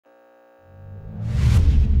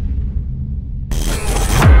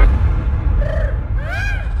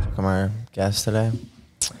welcome our guest today.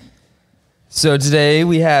 So today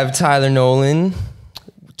we have Tyler Nolan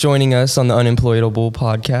joining us on the Unemployable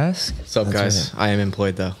podcast. What's up, guys? Right. I am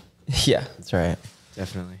employed, though. Yeah. That's right.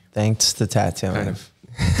 Definitely. Thanks to tattooing. Kind of.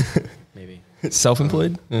 Maybe.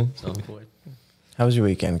 Self-employed? Yeah. Self-employed. How was your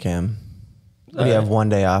weekend, Cam? Do you have one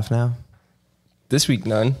day off now? This week,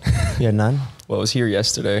 none. You had none? Well, I was here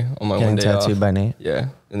yesterday on my Getting one day tattooed off. By Nate? Yeah.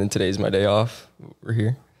 And then today's my day off. We're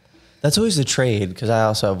here. That's always the trade, because I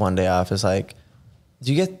also have one day off. It's like,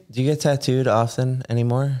 do you get tattooed often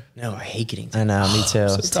anymore? No, I hate getting tattooed. I know, me too.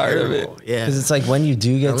 I'm so tired of it. Yeah. Because it's like when you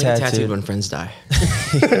do get tattooed when friends die.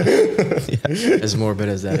 As morbid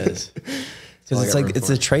as that is. Because it's like, it's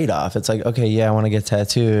a trade-off. It's like, okay, yeah, I want to get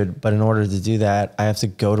tattooed, but in order to do that, I have to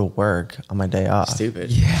go to work on my day off. Stupid.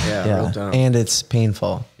 Yeah. Real dumb. And it's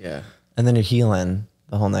painful. Yeah. And then you're healing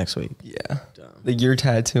the whole next week. Yeah. Dumb. Like you're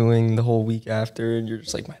tattooing the whole week after and you're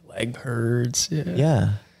just like, my leg hurts. Yeah.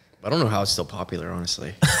 Yeah. I don't know how it's still popular,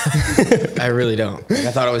 honestly. I really don't. Like,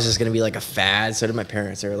 I thought it was just going to be like a fad. So did my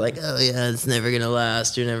parents. They were like, oh, yeah, it's never going to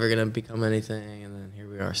last. You're never going to become anything. And then here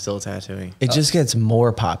we are still tattooing. It just gets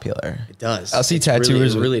more popular. It does. I'll see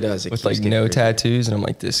tattooers really does. with like no tattoos, and I'm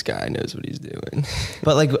like, this guy knows what he's doing.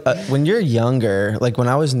 But like when you're younger, like when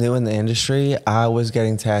I was new in the industry, I was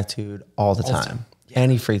getting tattooed all the time.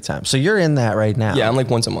 Any free time. So you're in that right now. Yeah, I'm like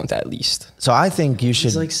once a month at least. So I think you should.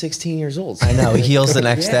 He's like 16 years old. I know. He heals the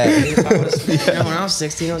next day. When I was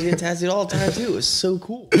 16, I was getting tattooed all the time too. It was so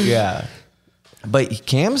cool. Yeah. But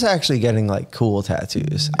Cam's actually getting like cool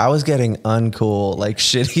tattoos. I was getting uncool, like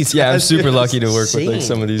shitty tattoos. Yeah, I'm super lucky to work with like insane.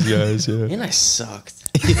 some of these guys. Yeah. And I sucked.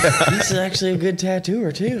 He's actually a good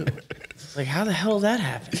tattooer too. Like, how the hell did that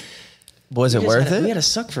happen? Was it worth it? We had to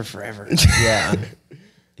suck for forever. Yeah.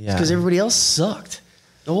 Yeah. Because everybody else sucked.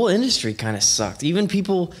 The whole industry kind of sucked. Even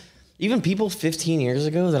people 15 years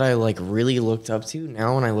ago that I like really looked up to,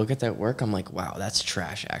 now when I look at that work, I'm like, wow, that's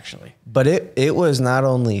trash actually. But it was not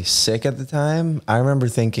only sick at the time. I remember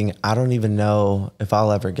thinking, I don't even know if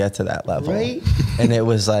I'll ever get to that level. Right? And it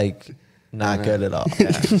was like not good at all. Yeah,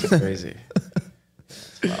 it's crazy.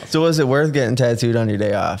 So was it worth getting tattooed on your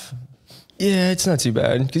day off? Yeah, it's not too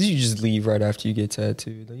bad because you just leave right after you get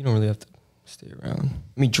tattooed. Like, you don't really have to stay around.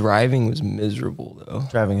 I mean, driving was miserable though.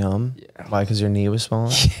 Driving home? Yeah. Why? Because your knee was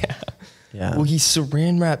swollen? Yeah. Yeah. Well, he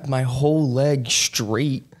saran wrapped my whole leg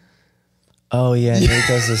straight. Oh, yeah. Nate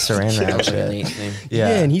does the saran wrap shit. Yeah,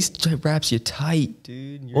 and he wraps you tight,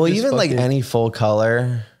 dude. You're well, just even like fucking- any full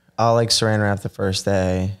color, I'll like saran wrap the first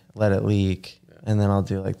day, let it leak, and then I'll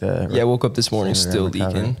do like the... Yeah, I woke up this morning Saniderm still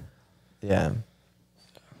recover. leaking. Yeah. That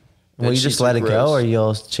Will you just shit's let it go, gross. or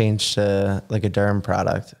you'll change to like a derm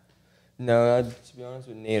product? No, to be honest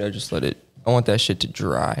with Nate, I just let it. I want that shit to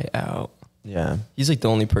dry out. Yeah. He's like the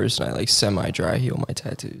only person I like semi-dry heal my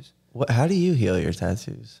tattoos. How do you heal your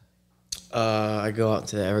tattoos? I go out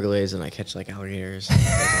to the Everglades and I catch like alligators and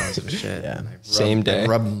some shit. Yeah. And I Same day. I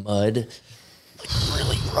rub mud like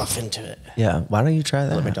really rough into it. Yeah. Why don't you try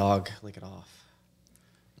Let my that? dog lick it off.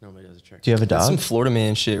 Nobody does a trick. Do you have a That's some dog? Florida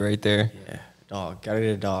man shit right there. Yeah, dog. Gotta get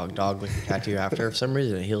a dog. Dog lick your tattoo after. For some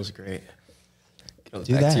reason, it heals great. Get all the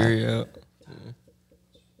Do that. bacteria out.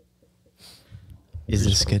 Is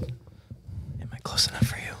this good? Am I close enough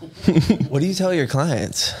for you? What do you tell your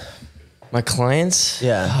clients? My clients?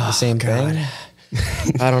 Yeah. The same thing?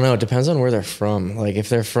 I don't know. It depends on where they're from. Like if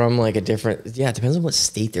they're from like a different, it depends on what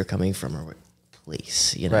state they're coming from or what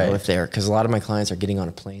place, you know, Right. if they're, because a lot of my clients are getting on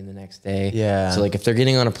a plane the next day. Yeah. So like if they're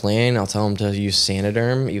getting on a plane, I'll tell them to use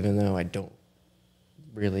Saniderm, even though I don't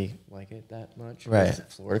really like it that much. Right.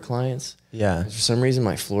 With Florida clients. Yeah. For some reason,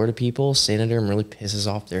 my Florida people, Saniderm really pisses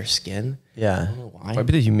off their skin. I Yeah. don't know why. Might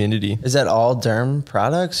be the humidity. Is that all derm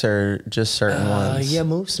products or just certain ones? Yeah,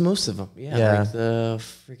 most of them. Yeah, Yeah. like the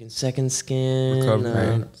freaking Second Skin.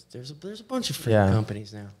 Recovery. There's a bunch of freaking Yeah.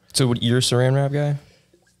 companies now. So, what, you're a saran wrap guy?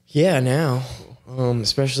 Yeah, now.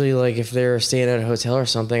 Especially like if they're staying at a hotel or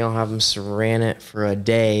something, I'll have them saran it for a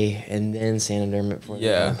day and then Saniderm it before they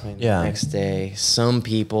go on the plane Yeah. the next day. Some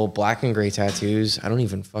people, black and gray tattoos, I don't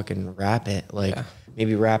even fucking wrap it. Like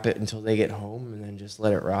maybe wrap it until they get home and then just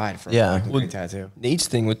let it ride for a black and gray tattoo. Nate's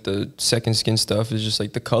thing with the second skin stuff is just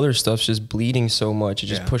like the color stuff's just bleeding so much. It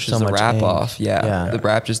just pushes So the much wrap ink. off. Yeah. The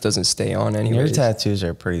wrap just doesn't stay on anymore. Your tattoos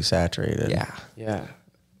are pretty saturated. Yeah. Yeah.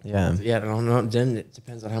 Yeah. Yeah, I don't know. Then it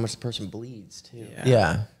depends on how much the person bleeds too.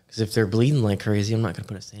 Yeah. Because if they're bleeding like crazy, I'm not going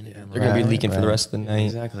to put a Saniderm. They're going to be leaking for the right. rest of the night.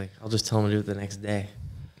 Exactly. I'll just tell them to do it the next day.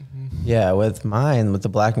 Yeah, with mine, with the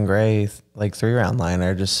black and gray, like 3-round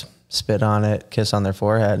liner, just spit on it, kiss on their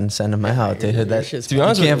forehead, and send them out, dude. your shit's To be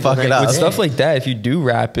honest, you can't fuck it up. with stuff like that, if you do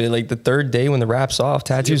wrap it, like the third day when the wrap's off,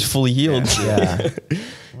 tattoo's fully healed. Yeah.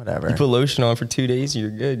 whatever. You put lotion on for 2 days, you're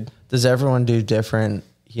good. Does everyone do different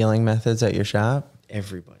healing methods at your shop?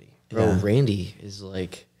 Everybody, bro. Yeah. Randy is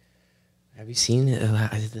like, have you seen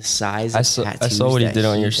the size? I Of saw tattoos what he that did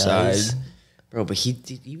on your does? side. Bro. But he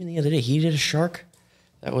did, even the other day, he did a shark.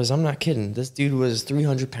 That was, I'm not kidding. This dude was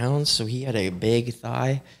 300 pounds, so he had a big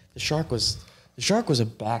thigh. The shark was a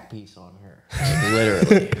back piece on her, like,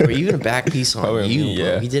 literally, or even a back piece on Probably you, me, bro.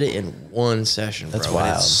 yeah. He did it in one session, That's bro. and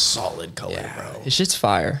wild. it's solid color, bro. This shit's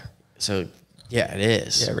fire. So yeah, it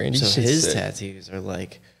is. Yeah, Randy's So shit's his sick. tattoos are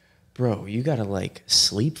like, bro, you gotta like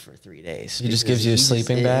sleep for 3 days. He just because gives you a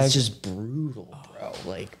sleeping bag? It's just brutal, bro.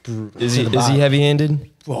 Like brutal. Is he heavy-handed?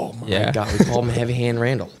 Oh my Yeah. god, we call him Heavy Hand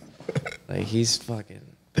Randall. Like he's fucking,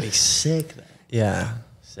 he's sick though. Yeah.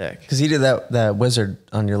 Sick. Because he did that wizard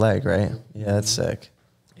on your leg, right? Yeah, that's sick.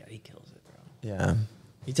 Yeah, he kills it, bro. Yeah.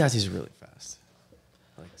 He tattoos really fast.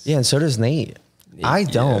 Like, Yeah, and so does Nate. I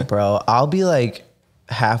don't, yeah. bro. I'll be like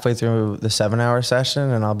halfway through the 7-hour session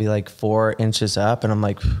and I'll be like 4 inches up and I'm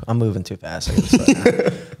like, I'm moving too fast. I gotta slow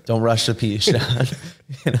down. Don't rush the pee shot.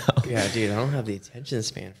 You know? yeah, dude, I don't have the attention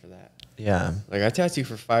span for that. Yeah. Like I tattoo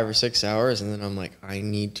for 5 or 6 hours and then I'm like, I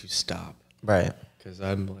need to stop. Right. Because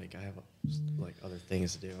I'm like, I have like other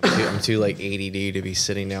things to do. I'm too like ADD to be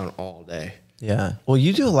sitting down all day. Yeah. Well,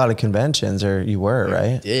 you do a lot of conventions, or you were,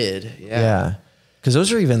 right? Did Yeah. Because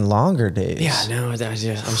those are even longer days. Yeah, no, I'm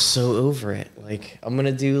so over it. Like, I'm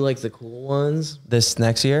gonna do like the cool ones. This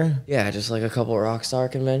next year? Yeah, just like a couple of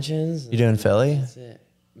Rockstar conventions. You doing Philly? That's it.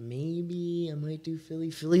 Maybe I might do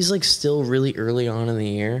Philly. Philly's like still really early on in the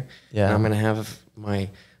year. Yeah. And I'm gonna have my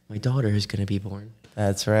daughter is gonna be born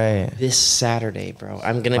That's right. this Saturday, bro.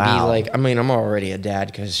 I'm gonna be Wow. like, I mean, I'm already a dad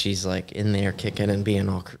because she's like in there kicking and being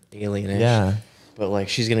all alienish. Yeah. But like,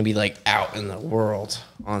 she's gonna be like out in the world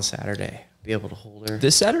on Saturday. Be able to hold her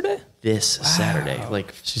This Saturday? this Saturday.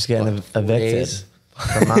 Like She's getting what, 4 evicted days?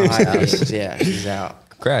 from mom's house. Yeah, she's out.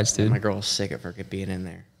 Congrats, dude. My girl's sick of her being in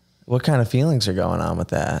there. What kind of feelings are going on with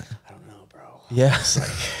that? I don't know, bro. Yeah.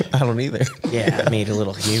 I don't either. Yeah, I made a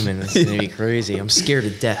little human. It's gonna be crazy. I'm scared to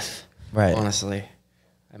death. Right. Honestly,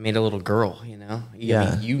 I made a little girl. You know. Yeah.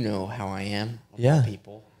 I mean, you know how I am. Of Yeah. all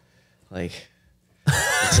people. Like.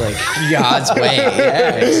 It's like God's way.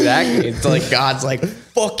 Yeah, exactly. It's like God's like,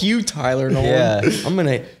 fuck you, Tyler Nolan. Yeah. I'm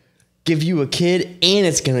gonna give you a kid, and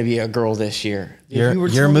it's gonna be a girl this year. If Your- you were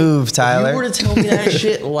to your tell me- move, Tyler. If you were to tell me that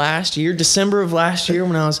shit last year, December of last year,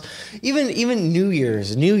 when I was even New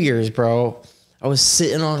Year's, bro. I was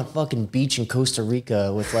sitting on a fucking beach in Costa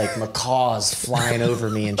Rica with like macaws flying over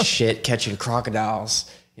me and shit, catching crocodiles.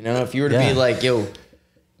 You know, if you were to Yeah. be like, yo,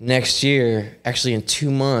 next year, actually in 2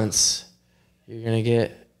 months, you're gonna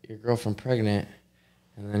get your girlfriend pregnant,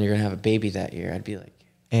 and then you're gonna have a baby that year, I'd be like,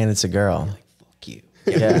 And it's a girl. fuck you.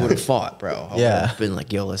 Yeah, we would have fought, bro. I would Yeah. have been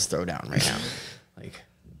like, yo, let's throw down right now. Like,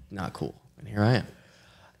 not cool. And here I am.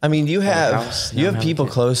 I mean, you house, have now I'm having people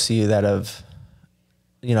kids. close to you that have,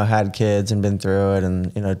 you know, had kids and been through it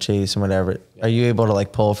and, you know, Chase and whatever. Are you able to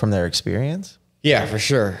like pull from their experience? Yeah, for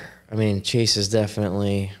sure. I mean, Chase is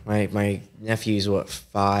definitely my nephew's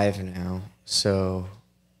 5 now, so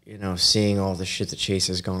you know, seeing all the shit that Chase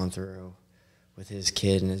has gone through with his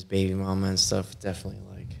kid and his baby mama and stuff definitely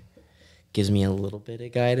like gives me a little bit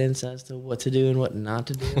of guidance as to what to do and what not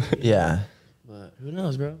to do. Yeah. But who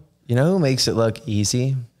knows, bro? You know who makes it look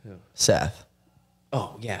easy? Who? Seth.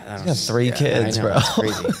 Oh yeah, that got 3 kids, I know, bro. That's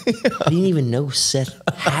crazy. I didn't even know Seth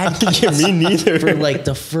had kids. Me neither. For like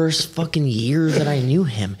the first fucking year that I knew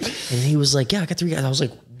him, and he was like, "Yeah, I got 3 guys." I was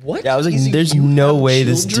like, "What?" Yeah, I was like, Easy, there's you no have way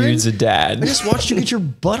this children? dude's a I dad. just watched you get your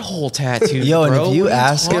butthole tattooed. Yo, and bro. if you What are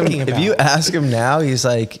ask him, talking if you about? ask him now, he's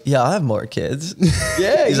like, "Yeah, I'll have more kids."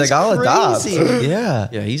 yeah, he's like, "I'll adopt." crazy. Yeah.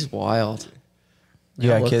 Yeah, he's wild. You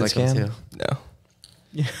I got look kids, like him, Cam? too. No.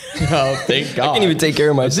 Oh, thank God. I can't even take care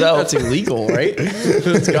of I think myself. that's illegal, right?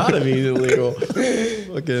 It's gotta be illegal.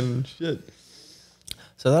 Fucking shit.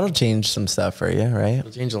 So that'll change some stuff for you, right?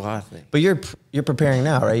 It'll change a lot of things. But you're preparing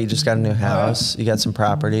now, right? You just got a new house. You got some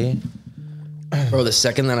property. Bro, the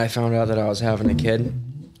second that I found out that I was having a kid,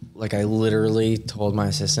 like I literally told my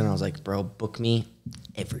assistant, I was like, bro, book me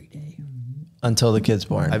every day. Until the kid's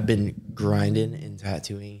born. I've been grinding and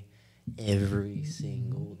tattooing every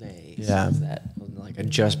single day. Yeah. Since that. Like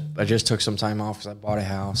I just took some time off because I bought a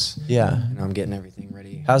house. Yeah. And I'm getting everything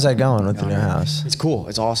ready. How's that going with the new Down there. house? It's cool.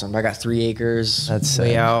 It's awesome. I got 3 acres. That's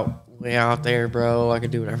way sick. way out there, bro. I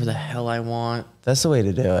can do whatever the hell I want. That's the way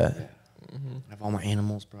to do it. I have all my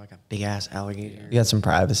animals, bro. I got big ass alligator. You got some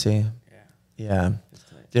privacy. Yeah. Yeah. It's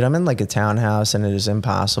tight. Dude, I'm in like a townhouse and it is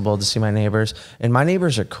impossible to see my neighbors. And my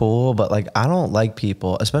neighbors are cool, but like I don't like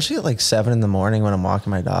people, especially at like 7 in the morning when I'm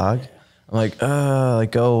walking my dog. I'm like,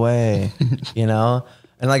 like go away, you know?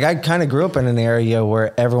 And like I kind of grew up in an area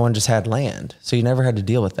where everyone just had land, so you never had to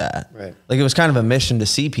deal with that. Right. Like it was kind of a mission to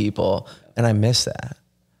see people, and I miss that.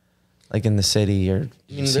 Like in the city, or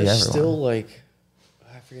I mean, there's still like,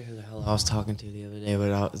 I forget who the hell I was talking to the other day,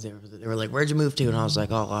 but they were like, "Where'd you move to?" And I was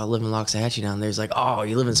like, "Oh, I live in Loxahatchee now." And there's like, "Oh,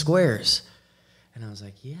 you live in Squares," and I was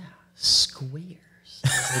like, "Yeah, Squares." I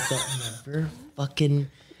was like, that never fucking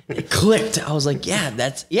it clicked. I was like, "Yeah,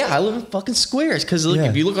 I live in fucking Squares." Because look,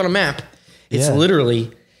 if you look on a map, it's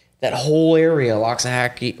literally that whole area,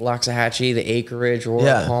 Loxahatchee, the acreage,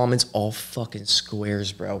 Royal Palm. It's all fucking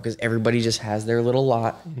Squares, bro. Because everybody just has their little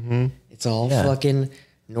lot. It's all fucking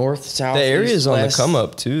north, south. The area's on the west. come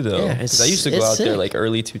up too, though. Yeah, because I used to go out there like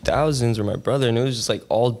early 2000s with my brother, and it was just like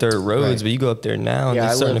all dirt roads. But you go up there now, and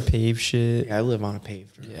they're starting to pave shit. Yeah, I live on a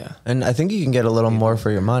paved road. Yeah, and I think you can get a little more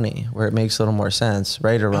for your money, where it makes a little more sense,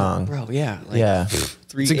 right or wrong. Bro, yeah. Like, Yeah.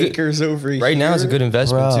 3 acres over here. right now is a good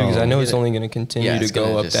investment too, because I know Bro. it's only going to continue to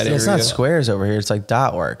go up that area. It's not squares over here. It's like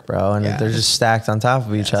dot work, bro. And they're just stacked on top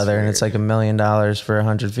of each other. And it's like $1 million for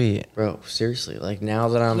 100 feet. Bro, seriously. Like now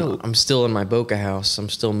that I'm still in my Boca house, I'm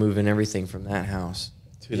still moving everything from that house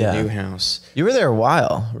to the new house. You were there a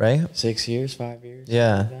while, right? 6 years, 5 years.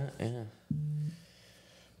 Yeah. Like that. Yeah.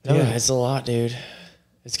 Yeah, it's a lot, dude.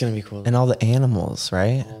 It's going to be cool. And all the animals,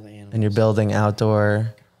 right? All the animals. And you're building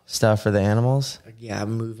outdoor stuff for the animals? Yeah,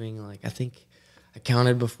 I'm moving, like, I think I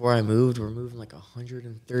counted before I moved, we're moving like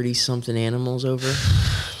 130 something animals over.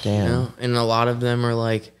 Damn. You know? And a lot of them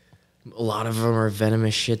are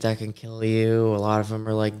venomous shit that can kill you. A lot of them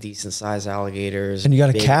are like decent sized alligators. And you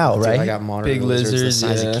got a cow, right? I got monitor Big lizards the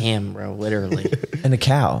size lizards, of Cam, bro, literally. And a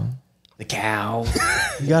cow. The cow.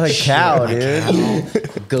 You got a cow, dude.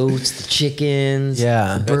 The goats, the chickens,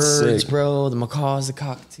 Yeah. the That's birds, sick. bro, the macaws, the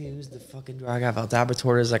cockatoos, the fucking. I got Valdabra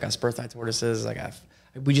tortoises, I got spur-thigh tortoises,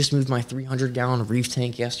 we just moved my 300-gallon reef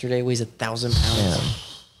tank yesterday. Weighs 1,000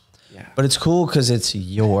 pounds. Yeah. But it's cool because it's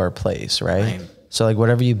your place, right? Right. So like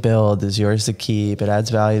whatever you build is yours to keep. It adds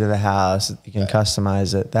value to the house. You can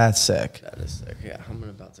customize it. That's sick. That is sick. Yeah, I'm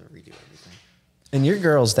about to redo everything. And your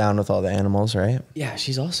girl's down with all the animals, right? Yeah,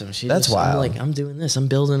 she's awesome. That's wild. I'm doing this. I'm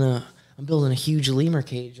building a huge lemur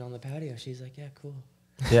cage on the patio. She's like, yeah, cool.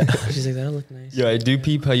 Yeah. She's like, that'll look nice. Yeah, I do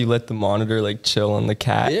peep how you let the monitor like chill on the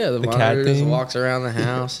cat. Yeah, the cat monitor just thing. walks around the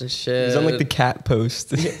house and shit. He's on like the cat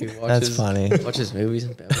post. He That's funny. Watches movies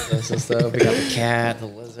and bed with us and stuff. We got the cat, the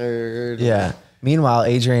lizard. Yeah. Meanwhile,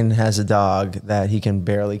 Adrian has a dog that he can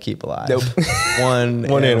barely keep alive. Nope. One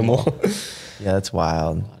animal. Yeah, that's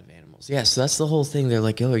wild. A lot of animals. Yeah, so that's the whole thing. They're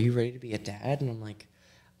like, yo, are you ready to be a dad? And I'm like,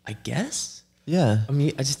 I guess. Yeah. I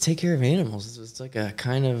mean, I just take care of animals. It's like a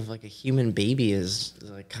kind of like a human baby is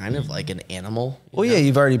like kind of like an animal. Well, yeah,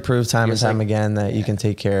 you've already proved time and Just, time like, again that you can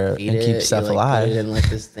take care of feed and keep it, stuff you, like, alive. Put it in like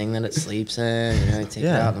this thing that it sleeps in. You know, take it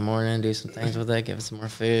Yeah. out in the morning, do some things with it, give it some more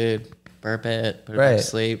food, burp it, put it back Right. to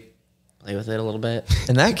sleep, play with it a little bit.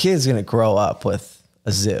 And that kid's going to grow up with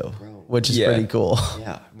a zoo, Bro. which is Yeah. pretty cool.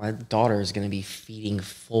 Yeah, my daughter is gonna be feeding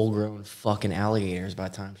full-grown fucking alligators by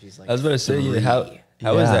the time she's like. I was about to say, yeah, 3. how is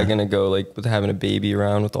Yeah. that gonna go? Like with having a baby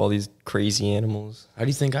around with all these crazy animals. How do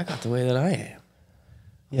you think I got the way that I am?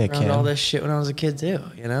 Yeah, Around all Cam. this shit when I was a kid too.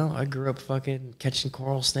 You know, I grew up fucking catching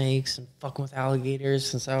coral snakes and fucking with alligators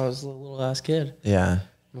since I was a little ass kid. Yeah.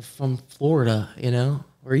 I'm from Florida. You know,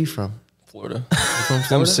 where are you from? Florida. You from I'm a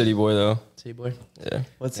Florida? city boy though. City boy. Yeah.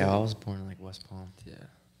 What's Yeah, I was born in like West Palm. Yeah.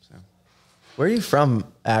 So. Where are you from,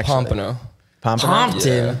 actually? Pompano. Pompano?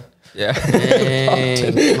 Compton. Yeah.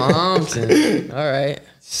 Dang, Compton. All right.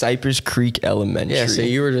 Cypress Creek Elementary. Yeah, so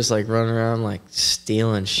you were just like running around like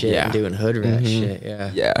stealing shit Yeah. and doing hood rat shit.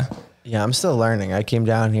 Yeah. Yeah. Yeah, I'm still learning. I came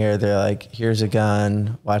down here. They're like, here's a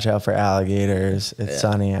gun. Watch out for alligators. It's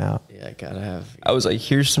sunny out. Yeah, I gotta have. I was like,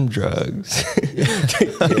 here's some drugs.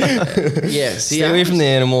 Yeah, see, Stay away from the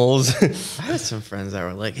animals. I had some friends that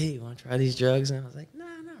were like, "Hey, you want to try these drugs?" And I was like, "Nah,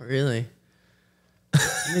 not really.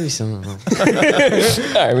 Maybe some of them." All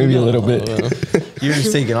right, maybe a little bit. You're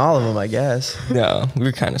just taking all of them, I guess. No, we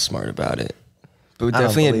were kind of smart about it. But we I don't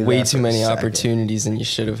definitely had believe way that too for a many second. opportunities than you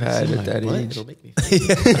should have had at that What? age. It'll make me. I'm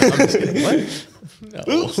just kidding. What?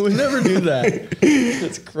 No, we never do that.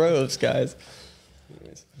 That's gross, guys.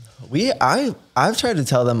 I've tried to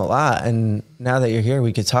tell them a lot, and now that you're here,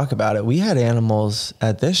 we could talk about it. We had animals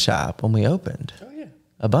at this shop when we opened. Oh yeah.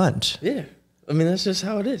 A bunch. Yeah. I mean, that's just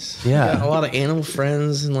how it is. Yeah. I got a lot of animal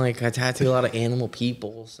friends, and like I tattoo a lot of animal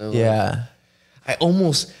people. So like, Yeah. I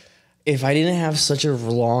almost, if I didn't have such a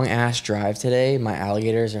long ass drive today, my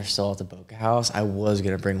alligators are still at the Boca house. I was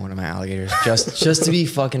gonna bring one of my alligators just to be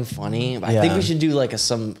fucking funny. I think Yeah. we should do like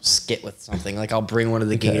some skit with something. Like I'll bring one of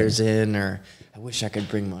the gators in, or I wish I could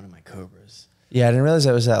bring one of my cobras. Yeah, I didn't realize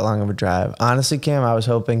it was that long of a drive. Honestly, Cam, I was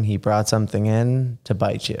hoping he brought something in to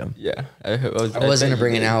bite you. Yeah. I was going to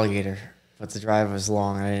bring an alligator, but the drive was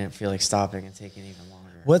long. And I didn't feel like stopping and taking even longer.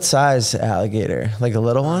 What size alligator? Like a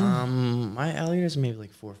little one? My alligator's maybe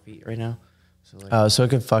like 4 feet right now. So like, Oh, so it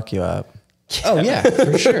could fuck you up. oh yeah,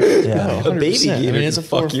 for sure. Yeah. No, A baby 100%. I gator mean, it's a could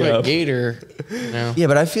fuck you 4 foot up. gator. You know? Yeah,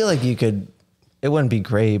 but I feel like you could, it wouldn't be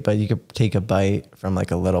great, but you could take a bite from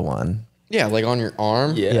like a little one. Yeah, like on your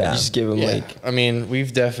arm. Yeah. Yeah. You just give him Yeah. like. I mean,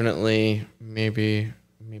 we've definitely maybe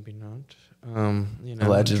not. You know,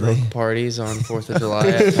 Allegedly. drunk parties on 4th of July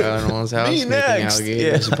at Tyler Nolan's house, Me making next.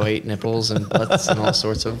 alligators bite nipples and butts and all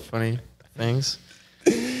sorts of funny things.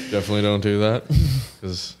 Definitely don't do that,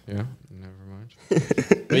 because never mind.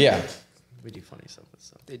 But yeah, we do funny stuff with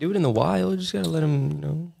stuff. They do it in the wild. You just gotta let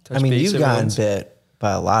them, touch I mean, base you've every gotten once. bit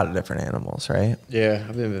by a lot of different animals, right? Yeah,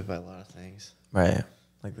 I've been bit by a lot of things. Right.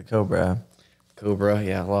 Like the cobra. Cobra,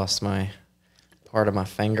 yeah, I lost my part of my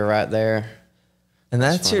finger right there. And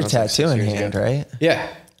that's fun. your That's like 6 tattoo in years hand, ago. right? Yeah,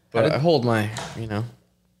 but did- I hold my,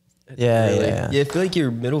 Yeah, really- yeah. Yeah, I feel like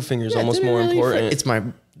your middle finger is Yeah, it almost didn't more really important. affect-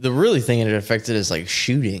 It's the really thing it affected is like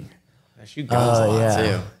shooting. I shoot guns a Oh, lot yeah. too.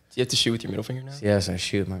 Do you have to shoot with your middle finger now? Yes, I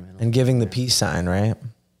shoot my middle. And giving the peace sign, right?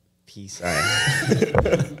 Peace sign.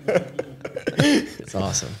 It's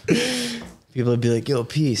awesome. People would be like, "Yo,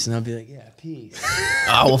 peace," and I'll be like, "Yeah, peace."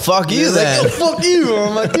 Oh, well, fuck you He's then. like, "Yo, fuck you."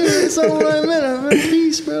 I'm like, "Dude, that's not what I meant. I meant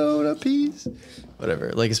peace, bro. Not peace."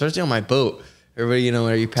 Whatever. Like, especially on my boat. Everybody,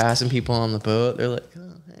 when you're passing people on the boat, they're like,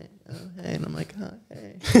 "Oh, hey," and I'm like, "Oh,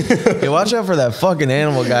 hey." Hey, watch out for that fucking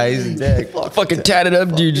animal guy. He's a dick. Fucking tatted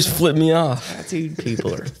up dude just flipped me off. Tattooed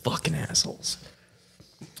people are fucking assholes.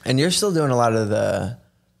 And you're still doing a lot of the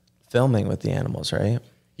filming with the animals, right?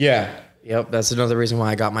 Yeah. Yep. That's another reason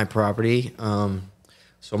why I got my property.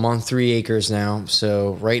 So I'm on 3 acres now.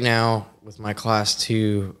 So right now, with my class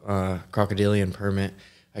 2 crocodilian permit,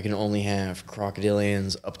 I can only have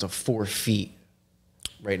crocodilians up to 4 feet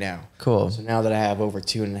right now. Cool. So now that I have over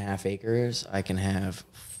 2.5 acres, I can have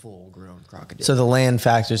full-grown crocodilians. So the land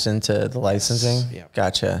factors into the licensing? Yeah.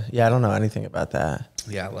 Gotcha. Yeah, I don't know anything about that.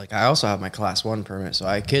 Yeah, like I also have my class 1 permit, so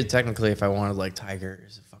I could technically, if I wanted like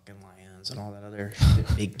tigers, fucking lions, and all that other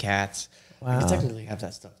shit, big cats, I Wow. could technically have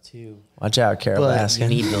that stuff too. Watch out, Carol But Baskin. you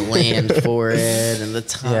need the land for it, and the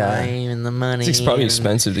time, and the money. It's probably and-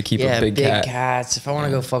 expensive to keep yeah, a big cat. cats. If I want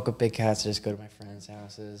to go fuck with big cats, I just go to my friends'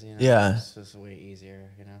 houses. Yeah. It's just way easier.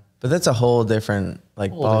 But that's a whole different Whole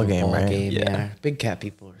ball different game, right? game, Yeah. yeah. Big cat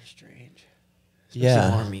people are strange. Especially Yeah.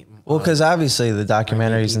 army- Well, because obviously the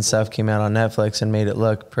documentaries people. and stuff came out on Netflix and made it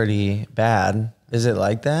look pretty bad. Is it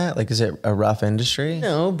like that? Like, is it a rough industry?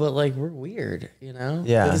 No, but like we're weird,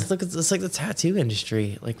 Yeah. It's like the tattoo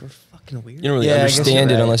industry. Like we're fucking weird. You don't really Yeah, I guess understand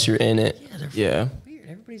you're it right. unless you're in it. Yeah, they're Yeah. fucking weird.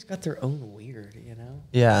 Everybody's got their own weird,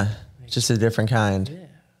 Yeah, just a different kind. Yeah.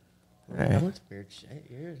 Right. I'm into weird shit.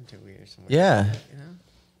 You're into weird somewhere. Yeah.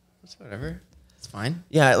 It's whatever. It's fine.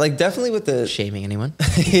 Yeah, like definitely with the Shaming anyone.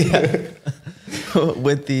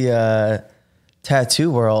 with the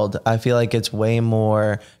tattoo world, I feel like it's way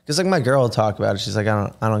more because like my girl will talk about it. She's like,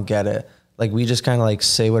 I don't get it. Like we just kind of like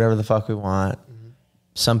say whatever the fuck we want. Mm-hmm.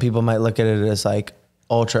 Some people might look at it as like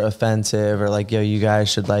ultra offensive or like, yo, you guys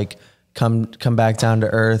should like come back down to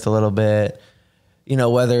earth a little bit.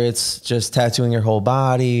 Whether it's just tattooing your whole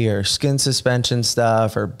body or skin suspension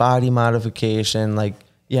stuff or body modification. Like,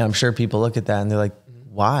 yeah, I'm sure people look at that and they're like,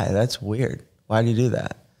 why? That's weird. Why do you do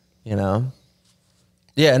that?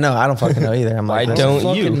 Yeah, no, I don't fucking know either. I'm like, Why this is don't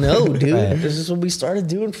fucking you? know, dude. Right. This is what we started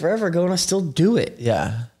doing forever ago, and I still do it.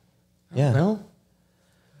 Yeah. Yeah. No.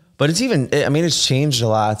 But it's changed a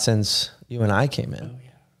lot since you and I came in. Oh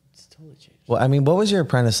yeah, it's totally changed. Well, what was your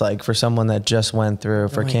apprentice like for someone that just went through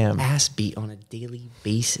for My Cam? ass beat on a daily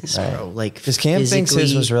basis, Right. bro. Like Because Cam thinks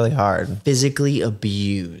his was really hard. physically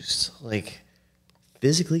abused. Like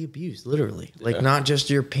physically abused, literally. Like not just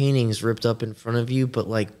your paintings ripped up in front of you, but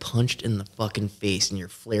like punched in the fucking face and your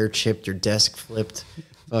flare chipped, your desk flipped,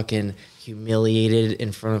 fucking humiliated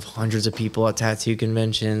in front of hundreds of people at tattoo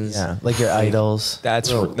conventions. Yeah, like your idols. That's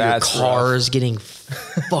Bro, that's your cars getting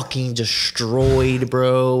fucking destroyed,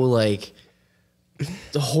 bro. Like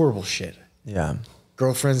the horrible shit. Yeah.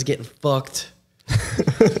 Girlfriends getting fucked.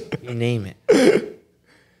 You name it.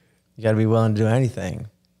 You got to be willing to do anything.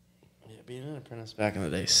 Yeah, being an apprentice back in the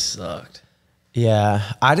day sucked.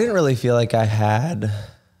 Yeah. I didn't really feel like I had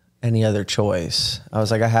any other choice. I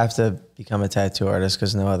was like, I have to become a tattoo artist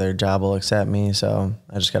because no other job will accept me. So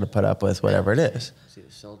I just got to put up with whatever it is. It's either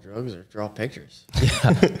sell drugs or draw pictures.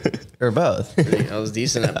 Or both. I was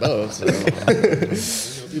decent at both.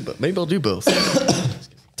 So maybe I'll do both.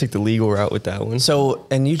 Take the legal route with that one. So,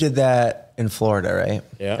 and you did that in Florida, right?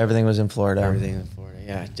 Yeah. Everything was in Florida. Everything in Florida.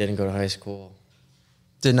 Yeah, didn't go to high school.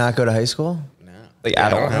 Did not go to high school? No. Like, Yeah,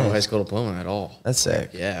 at I don't all? have a high school diploma at all. That's sick.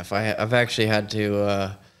 Yeah, I've actually had to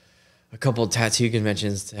a couple of tattoo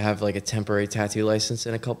conventions to have like a temporary tattoo license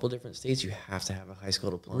in a couple of different states. You have to have a high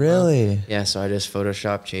school diploma. Really? Yeah, so I just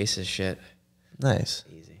Photoshop Chase's shit. Nice.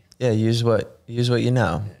 Easy. Yeah, use what you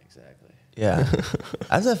know. Yeah, exactly. Yeah.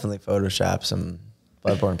 I've definitely photoshopped some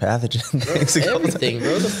bloodborne pathogen things. Everything,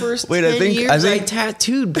 bro. The first Wait, 10 I think years I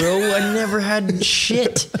tattooed, bro. I never had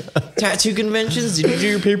shit. Tattoo conventions. Did you do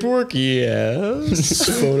your paperwork? Yes.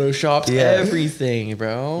 Photoshopped everything,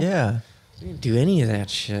 bro. Yeah. We didn't do any of that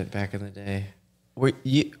shit back in the day.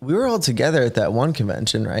 We were all together at that one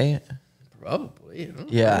convention, right? Probably. You know?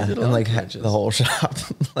 Yeah, We did a and lot like of conventions. the whole shop.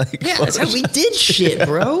 Like, Yeah, that's how we did shit,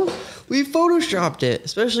 bro. We photoshopped it,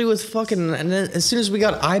 especially with fucking. And then as soon as we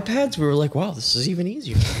got iPads, we were like, "Wow, this is even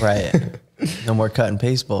easier." Right. No more cut and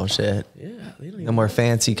paste bullshit. Yeah, they don't No more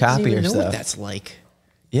fancy don't even copier know stuff. what that's like.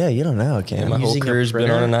 Yeah, you don't know, Yeah, Cam. my whole using a career's been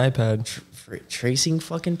on an iPad. Tracing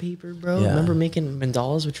fucking paper, bro. Yeah. Remember making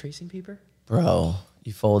mandalas with tracing paper? Bro,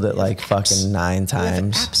 you fold it like fucking 9 We have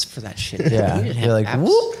times. apps for that shit. Yeah. We didn't You're have like, apps.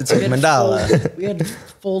 whoop, it's We like had to mandala. we had to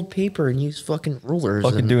fold paper and use fucking rulers.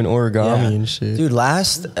 Fucking and- doing origami Yeah. and shit. Dude,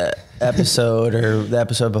 last episode or the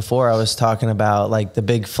episode before, I was talking about like the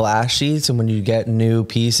big flash sheets and when you get new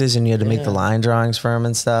pieces and you had to make the line drawings for them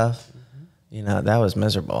and stuff. You know, that was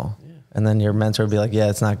miserable. And then your mentor would be like, yeah,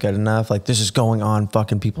 it's not good enough. Like, this is going on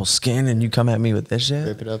fucking people's skin and you come at me with this shit.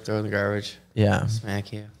 Rip it up, throw it in the garbage, Yeah,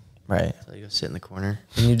 smack you. right. So you go sit in the corner.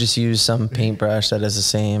 And you just use some paintbrush that is the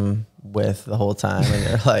same width the whole time. And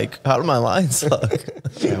you're like, how do my lines look?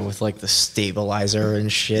 Yeah, with like the stabilizer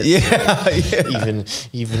and shit. Yeah, yeah.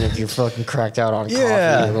 Even if you're fucking cracked out on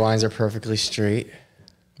Yeah. coffee, your lines are perfectly straight.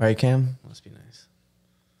 Right, Cam? Must be nice.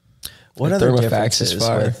 What Like other Thermofax is differences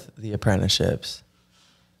fire. with the apprenticeships?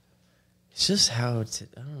 It's just how I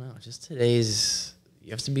don't know. Just today's,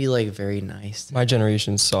 you have to be like very nice. My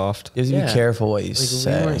generation's soft. You have to Yeah. be careful what you Like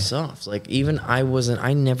say. we weren't soft. Like even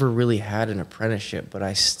I never really had an apprenticeship, but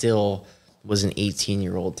I still was an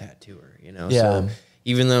 18-year-old tattooer, you know? Yeah. So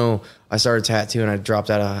even though I started tattooing, I dropped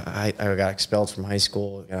out of, I got expelled from high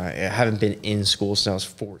school. I haven't been in school since I was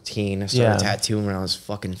 14. I started tattooing when I was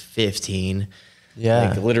fucking 15. Yeah.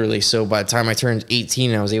 Like literally. So by the time I turned 18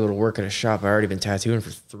 and I was able to work at a shop, I already been tattooing for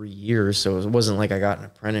 3 years. So it wasn't like I got an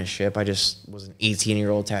apprenticeship. I just was an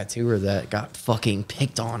 18-year-old tattooer that got fucking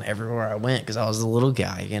picked on everywhere I went because I was the little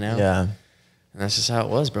guy, you know? Yeah. And that's just how it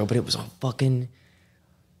was, bro. But it was all fucking.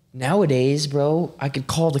 Nowadays, bro, I could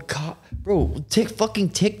call the cop. Bro, fucking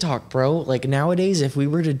TikTok, bro. Like nowadays, if we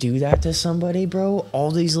were to do that to somebody, bro,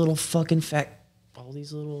 all these little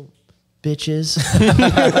bitches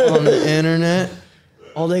on the internet,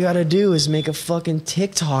 all they gotta do is make a fucking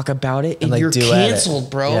TikTok about it, and like, you're duet it.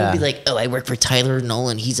 canceled, bro. Yeah. Be like, oh, I work for Tyler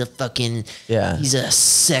Nolan. He's a fucking, he's a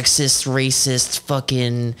sexist, racist,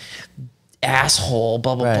 fucking asshole.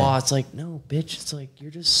 Blah blah Right. blah. It's like, no, bitch. It's like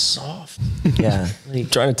you're just soft. Yeah. Like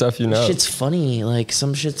Trying to tough you up. shit's funny. Like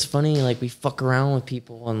some shit's funny. Like we fuck around with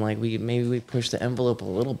people, and like maybe we push the envelope a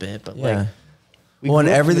little bit, but Yeah. like. we Well, and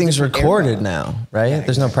grew up in a everything's different recorded era. now, right? Yeah,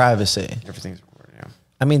 There's no exactly. privacy. Everything's recorded. Yeah.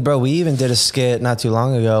 I mean, bro, we even did a skit not too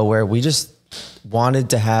long ago where we just wanted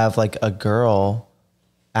to have like a girl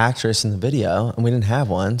actress in the video and we didn't have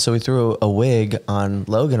one. So we threw a wig on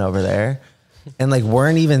Logan over there and like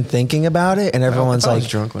weren't even thinking about it. And everyone's I was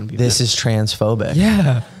like, drunk when people this is transphobic.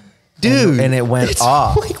 Yeah. Dude. And it went It's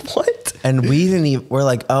off. like, what? And we didn't even, we're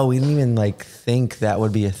like, oh, we didn't even like think that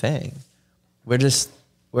would be a thing.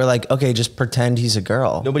 We're like, okay, just pretend he's a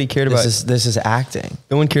girl. Nobody cared about this is acting.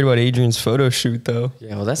 No one cared about Adrian's photo shoot, though.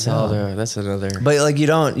 Yeah, well, that's another. But like you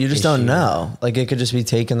just don't issue. know. Like it could just be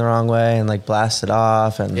taken the wrong way and like blasted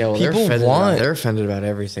off and Yeah, well, People they're offended about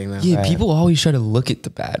everything though. Yeah, Right. people always try to look at the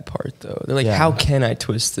bad part, though. They're like, Yeah. how can I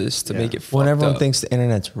twist this to make it fucked when everyone up? thinks the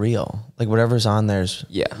internet's real. Like whatever's on there's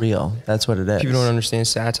real. That's what it is. People don't understand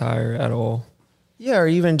satire at all. Yeah, or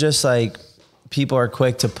even just like people are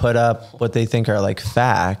quick to put up what they think are like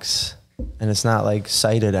facts and it's not like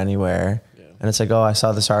cited anywhere. Yeah. And it's like, oh, I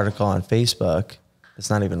saw this article on Facebook. It's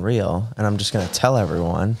not even real. And I'm just going to tell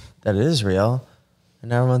everyone that it is real.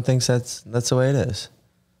 And everyone thinks that's the way it is.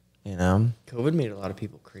 You know? COVID made a lot of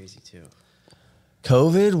people crazy too.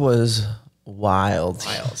 COVID was wild.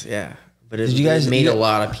 Yeah. But Did you guys- made you- a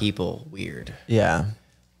lot of people weird. Yeah.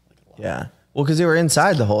 Yeah. Well, because they were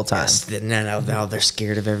inside the whole time. Yes, now they're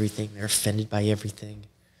scared of everything. They're offended by everything.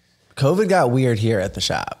 COVID got weird here at the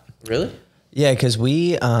shop. Really? Yeah, because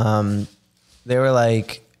they were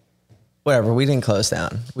like, whatever, we didn't close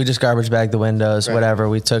down. We just garbage bagged the windows, Right. whatever.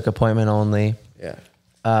 We took appointment only.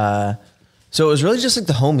 Yeah. So it was really just like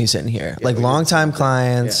the homies in here, like longtime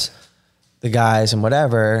clients, the guys and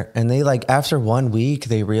whatever. And they like, after 1 week,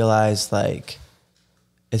 they realized like,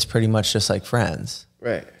 it's pretty much just like friends.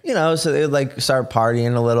 Right. You know, so they'd like start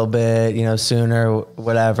partying a little bit, you know, sooner,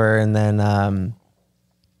 whatever. And then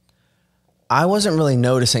I wasn't really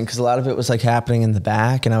noticing because a lot of it was like happening in the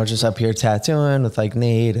back, and I was just up here tattooing with like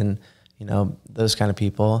Nate and, you know, those kind of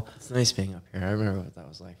people. It's nice being up here. I remember what that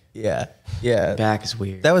was like. Yeah. Yeah. Back is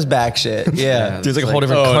weird. That was back shit. Yeah. There's like a whole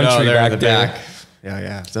different country back there. Yeah,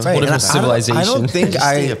 yeah. It's a whole different civilization.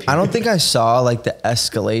 I don't think I saw like the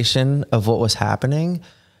escalation of what was happening,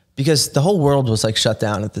 because the whole world was like shut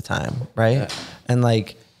down at the time, right? Yeah. And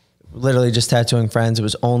like literally just tattooing friends. It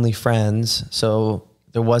was only friends. So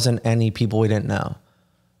there wasn't any people we didn't know.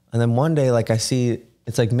 And then one day, like I see,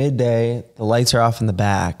 it's like midday, the lights are off in the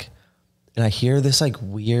back, and I hear this like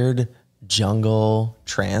weird jungle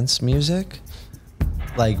trance music.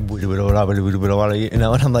 Like, you know,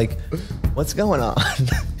 and I'm like, what's going on?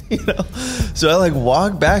 You know? So I like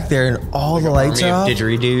walk back there, and all like the lights are off.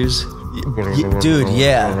 Didgeridoos. Dude,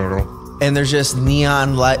 yeah. And there's just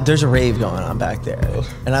neon light. There's a rave going on back there.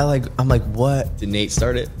 And I'm like, what? Did Nate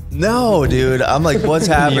start it? No, dude. I'm like, what's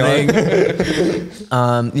happening?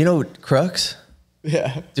 You know, Crooks?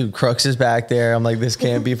 Yeah. Dude, Crooks is back there. I'm like, this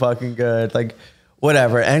can't be fucking good. Like,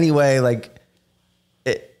 whatever. Anyway, like,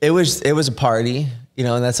 it was a party, you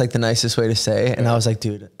know, and that's like the nicest way to say. And I was like,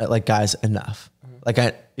 dude, like, guys, enough. Like,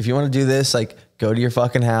 if you want to do this, like, go to your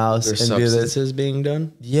fucking house and do this. Substances being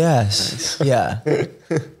done? Yes. Nice. Yeah.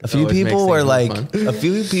 A few people were like, a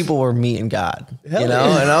few people were meeting God, you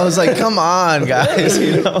know? And I was like, come on, guys,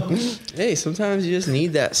 you know? Hey, sometimes you just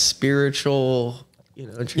need that spiritual, you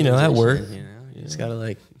know, at work. You know, you just gotta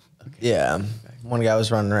like, okay. Yeah. One guy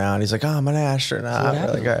was running around. He's like, oh, I'm an astronaut.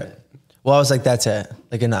 So like, all right. Well, I was like, that's it.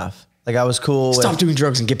 Like, enough. Like, I was cool. Stop doing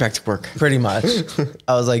drugs and get back to work. Pretty much.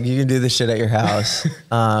 I was like, you can do this shit at your house.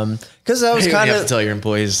 Because I was kind of... You have to tell your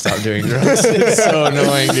employees to stop doing drugs. It's so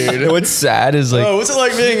annoying, dude. What's sad is like... Oh, what's it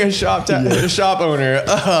like being a shop owner?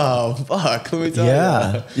 Oh, fuck. Let me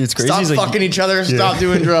tell you. It's crazy. Stop fucking each other. Stop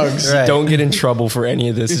doing drugs. Right. Don't get in trouble for any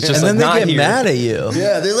of this. It's just and like, then they get mad at you.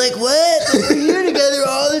 Yeah, they're like, what? We're here together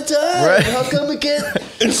all the time. Right. How come we can't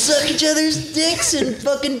suck each other's dicks and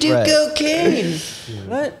fucking do cocaine?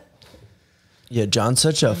 What? Yeah, John's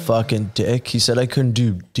such a fucking dick. He said I couldn't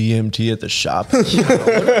do DMT at the shop. Prick,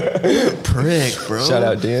 bro. Shout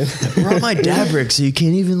out, Dan. I brought my Dabrick so you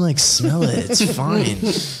can't even like smell it. It's fine.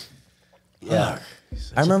 Yeah.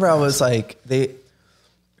 I remember I was like, they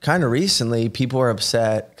kind of recently, people were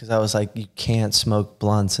upset because I was like, you can't smoke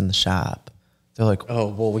blunts in the shop. They're like, oh,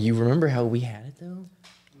 well, you remember how we had it though?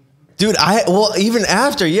 Dude, even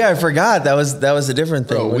after, I forgot that was a different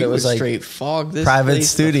thing. Bro, we it was would like straight fog this private place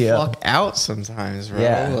studio. the fuck out sometimes, bro.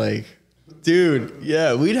 Yeah. Like, dude,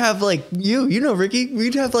 yeah, we'd have like you know, Ricky,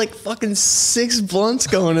 we'd have like fucking 6 blunts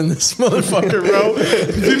going in this motherfucker,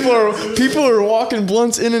 bro. People are walking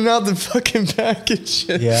blunts in and out the fucking package.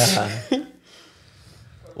 Yeah.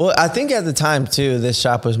 Well, I think at the time too, this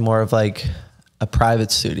shop was more of like a private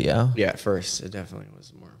studio. Yeah, at first it definitely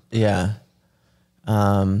was more. Yeah.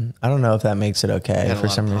 I don't know if that makes it okay for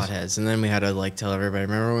some reason. Potheads, and then we had to like tell everybody.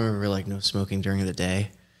 Remember when we were like no smoking during the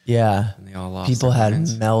day? Yeah. And they all lost. People had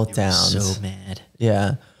minds. meltdowns. They were so mad.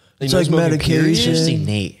 Yeah. It's like medication. See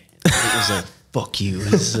Nate. Nate was like, "Fuck you."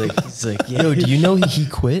 He's like, yeah. Yo, do you know he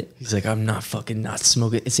quit? He's like, I'm not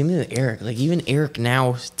smoking. It's even Eric. Like even Eric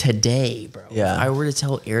now today, bro. Yeah. If I were to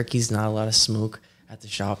tell Eric he's not allowed to smoke at the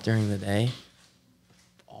shop during the day,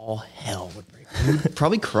 all hell would break. He'd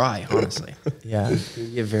probably cry, honestly. Yeah.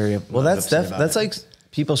 He'd get very well. That's like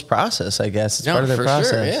people's process, I guess. It's part of their process.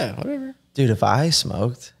 Sure. Yeah, whatever. Dude, if I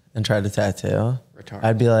smoked and tried to tattoo, Retarded.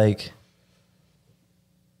 I'd be like,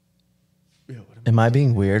 am I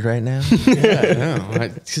being weird right now? Yeah, no.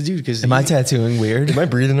 Dude, am I tattooing weird? Am I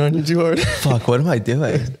breathing on you too hard? Fuck, what am I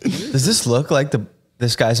doing? Does this look like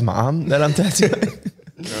this guy's mom that I'm tattooing?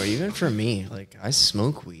 Bro, even for me, like I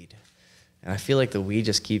smoke weed. And I feel like the weed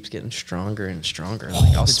just keeps getting stronger and stronger.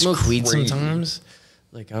 Like I'll smoke weed sometimes.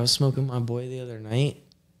 Like I was smoking my boy the other night.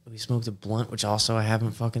 We smoked a blunt, which also I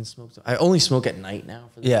haven't fucking smoked. I only smoke at night now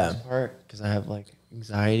for the most part because I have like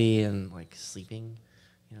anxiety and like sleeping.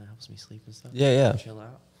 You know, it helps me sleep and stuff. Yeah. Chill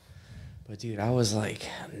out. But dude, I was like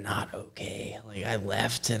not okay. Like I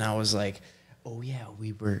left and I was like, oh yeah,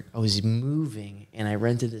 I was moving and I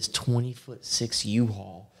rented this 20'6"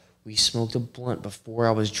 U-Haul. We smoked a blunt before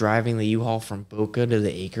I was driving the U-Haul from Boca to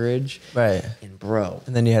the acreage. Right. And bro.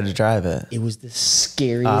 And then you had to drive it. It was the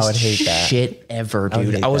scariest shit ever,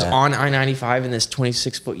 dude. I was on I-95 in this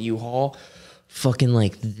 26-foot U-Haul. fucking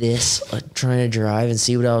like this, trying to drive and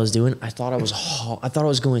see what I was doing. I thought I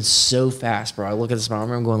was going so fast, bro. I look at the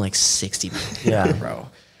speedometer, I'm going like 60 miles. Yeah, bro.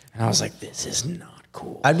 And I was like, this is not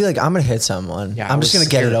cool. I'd be like, I'm gonna hit someone. Yeah, I'm just gonna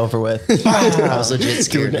get it over with. I was legit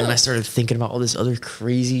scared, and I started thinking about all this other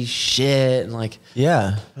crazy shit, and like,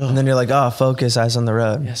 yeah. And then you're like, oh, focus, eyes on the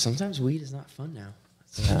road. yeah. Sometimes weed is not fun now.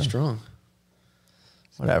 It's too strong.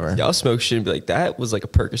 Whatever. Y'all smoke shit and be like, that was like a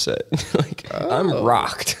Percocet. Like, I'm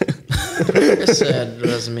rocked. Percocet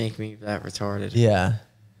doesn't make me that retarded. Yeah.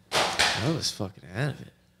 I was fucking out of it.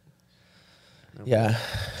 Yeah.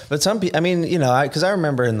 But some people, I mean, you know, because I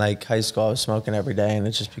remember in like high school, I was smoking every day and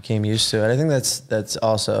it just became used to it. I think that's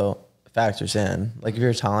also factors in. Like if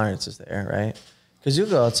your tolerance is there, right? Because you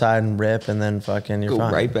go outside and rip and then fucking you're Go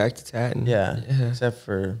fine. right back to tatting. Yeah. Except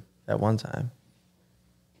for that one time.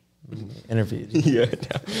 Interviewed. Yeah,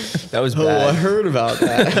 that was bad. Oh, I heard about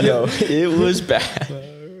that. Yo, it was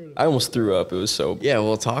bad. I almost threw up. It was so bad. Yeah,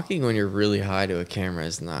 well, talking when you're really high to a camera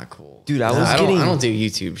is not cool. Dude, I don't do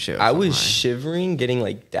YouTube shows. I was shivering, getting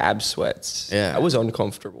like dab sweats. Yeah. I was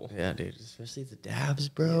uncomfortable. Yeah, dude. Especially the dabs,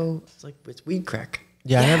 bro. It's like, it's weed crack.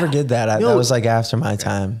 Yeah, I never did that. That was like after my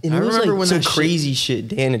time. And I it was remember like when some that crazy shit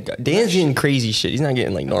Dan had got. Dan's getting crazy shit. He's not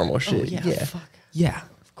getting like normal shit. yeah, fuck. Yeah.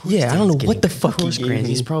 Yeah, I don't know what the fuck Dan's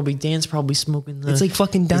he's Dan's probably smoking the It's like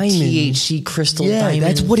fucking the diamond. THC crystal diamond.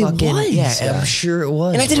 that's what fucking, it was. Yeah, I'm sure it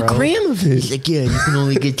was. And I did bro. a gram of it. He's like, yeah, you can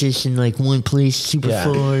only get this in like one place, super Yeah.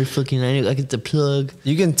 far. Fucking, I get the plug.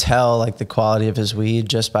 You can tell like the quality of his weed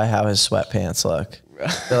just by how his sweatpants look.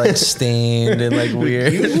 They're like stained and like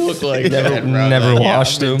weird. You look like that, bro. never Like,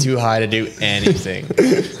 washed I've been them. Too high to do anything.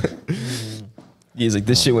 He's like,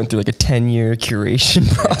 this shit went through like a 10-year curation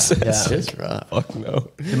process. Yeah. It's rough. Fuck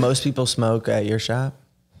no. Do most people smoke at your shop?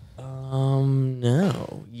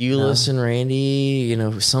 No. Euless and Randy, you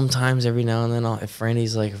know, sometimes every now and then, if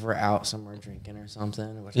Randy's like, if we're out somewhere drinking or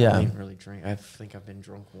something, which I don't even really drink. I think I've been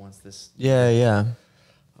drunk once this. Yeah.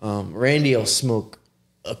 Randy will smoke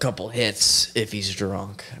a couple hits if he's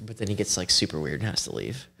drunk, but then he gets like super weird and has to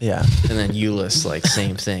leave. Yeah. And then Euless, like,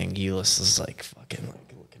 same thing. Euless is like fucking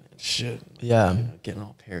like looking at shit. Yeah. You know, getting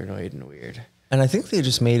all paranoid and weird. And I think they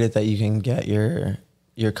just made it that you can get your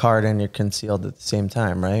card and your concealed at the same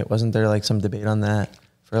time, right? Wasn't there like some debate on that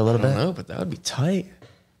for a little I don't bit? know, but that would be tight.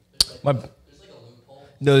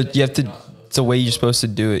 No, you have to. It's the way you're supposed to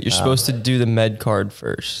do it. You're supposed to do the med card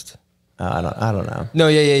first. I don't know. No,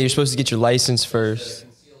 yeah. You're supposed to get your license first.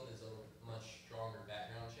 Concealed is a much stronger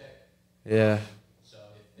background check. Yeah. So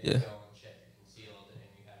if they Yeah. go and check your concealed and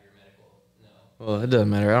you have your medical, no. Well, it doesn't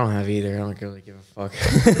matter. I don't have either. I don't really give a fuck.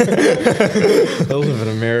 I live in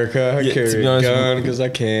America. I Yeah, carry to be a honest, gun because I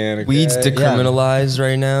can. Okay? Weed's decriminalized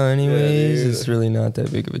right now, anyways. dude. It's really not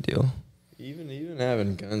that big of a deal. Even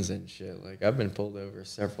having guns and shit. Like, I've been pulled over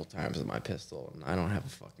several times with my pistol, and I don't have a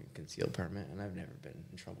fucking concealed permit, and I've never been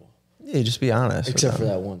in trouble. Yeah, just be honest. with Except for them.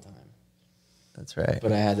 that one time. That's right.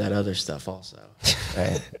 But I had that other stuff also.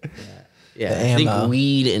 Right. Yeah, The I think ammo.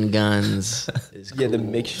 weed and guns is cool. Yeah, the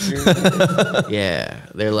mixture. Yeah,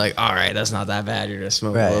 they're like, all right, that's not that bad. You're gonna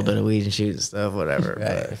smoke a Right. little bit of weed and shoot and stuff, whatever.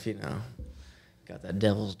 Right. But if you know, got that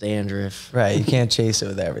devil's dandruff, Right. You can't chase it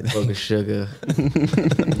with everything. book of sugar,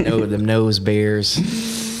 no, them nose bears.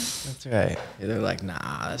 That's right. Yeah, they're like,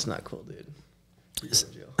 nah, that's not cool, dude. You're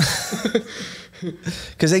in jail.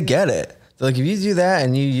 Because they get it. They're like, if you do that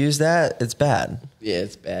and you use that, it's bad. Yeah,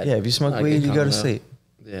 it's bad. Yeah, if you smoke Not a weed, good you go to combo. sleep.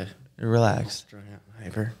 Yeah, You're relaxed. strung out,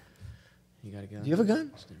 hyper. You got a gun? Do you have a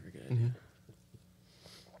gun? It's never a good idea.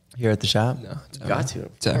 Here at the shop? No, it's You got to.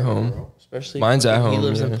 It's at home. Bro. Especially Mine's at He home,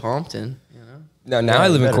 lives in yeah. Pompton, you know. No, now I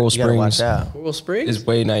live in Coral You gotta watch Springs. out. Coral Springs It's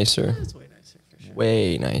way nicer. That's way nicer for sure.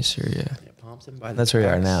 Way nicer, yeah. Yeah, Pompton by the That's where you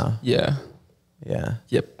are tracks. now. Yeah. Yeah.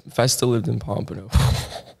 Yep. If I still lived in Pompano.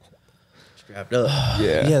 Strapped up.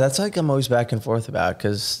 Yeah. Yeah, that's like I'm always back and forth about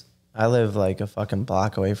because I live like a fucking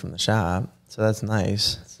block away from the shop. So that's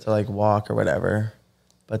nice to like walk or whatever.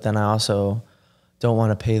 But then I also don't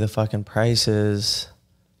want to pay the fucking prices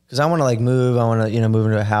because I want to like move. I want to, move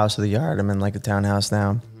into a house with a yard. I'm in like a townhouse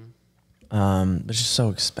now. But it's just so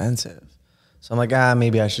expensive. So I'm like,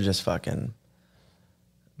 maybe I should just fucking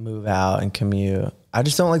move out and commute. I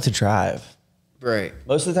just don't like to drive. Right.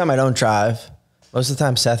 Most of the time I don't drive. Most of the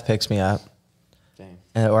time Seth picks me up Dang.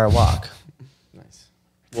 or I walk. Nice.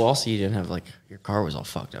 Well, also you didn't have like your car was all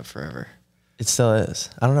fucked up forever. It still is.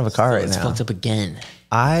 I don't have a car right It's now. fucked up again.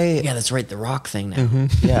 I Yeah, that's right. The rock thing now.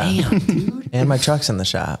 yeah. Damn, dude. And my truck's in the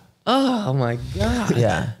shop. Oh my god.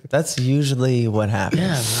 Yeah. That's usually what happens.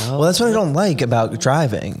 Yeah, bro. Well, that's what I don't like about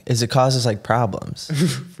driving is it causes like problems.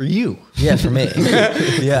 For you. Yeah, for me.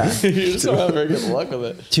 Yeah. You just don't have very good luck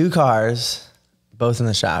with it. 2 cars, both in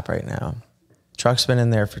the shop right now. Truck's been in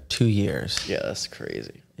there for 2 years. Yeah, that's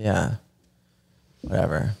crazy. Yeah.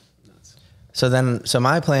 Whatever. So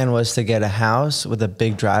my plan was to get a house with a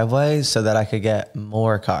big driveway so that I could get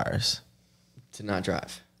more cars. To not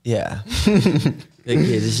drive. Yeah. Like,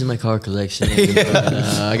 hey, this is my car collection.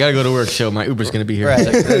 I gotta go to work, so my Uber's gonna be here. Right.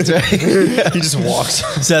 That's right. He just walks.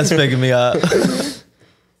 Seth's picking me up.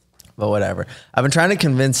 But whatever. I've been trying to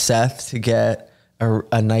convince Seth to get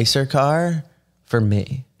a nicer car for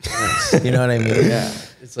me. Nice. You know what I mean? Yeah.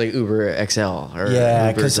 It's like Uber XL or yeah,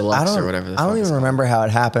 Uber Deluxe or whatever. I don't even remember how it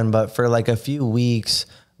happened, but for like a few weeks,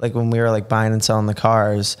 like when we were like buying and selling the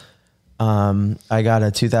cars, I got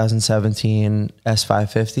a 2017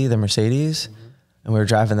 S550, the Mercedes, and we were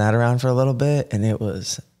driving that around for a little bit, and it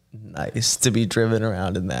was nice to be driven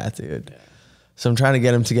around in that, dude. Yeah. So I'm trying to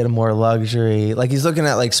get him to get a more luxury. Like he's looking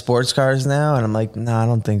at like sports cars now, and I'm like, no, I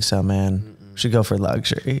don't think so, man. We should go for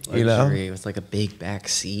luxury, you know? With like a big back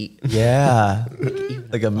seat. Yeah.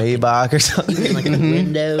 Like a Maybach or something. Like a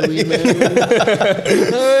window, you know? All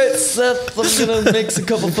right, Seth, I'm gonna make a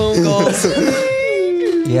couple phone calls.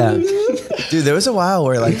 Yeah. Dude, there was a while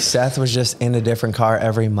where like Seth was just in a different car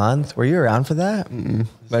every month. Were you around for that?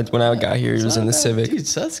 But when I got here, he was in the Civic. Dude,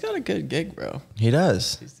 Seth's got a good gig, bro. He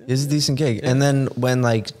does. He's a decent gig. Yeah. And then when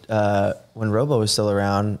Robo was still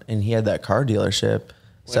around and he had that car dealership.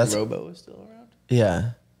 When Robo was still around?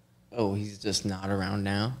 Yeah. Oh, he's just not around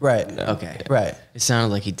now? Right. No. Okay. Right. It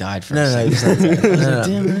sounded like he died for a No, second. he's not dead. No.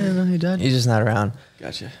 Damn, I didn't know he died. He's just not around.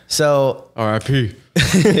 Gotcha. So R.I.P.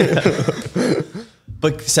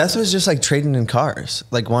 But Seth was just like trading in cars.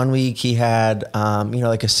 Like one week he had,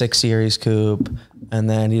 like a 6 Series coupe, and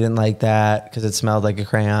then he didn't like that because it smelled like a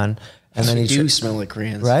crayon. And then he do smell like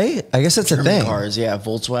crayons, right? I guess that's German a thing. Cars, yeah,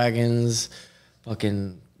 Volkswagens,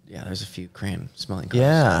 there's a few crayon smelling cars.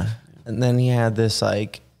 Yeah, and then he had this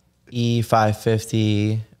like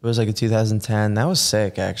E550. It was like a 2010. That was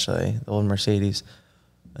sick, actually, the old Mercedes.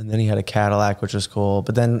 And then he had a Cadillac, which was cool.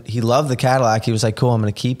 But then he loved the Cadillac. He was like, cool, I'm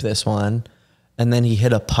going to keep this one. And then he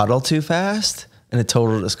hit a puddle too fast, and it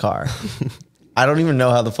totaled his car. I don't even know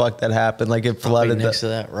how the fuck that happened. Like it flooded next to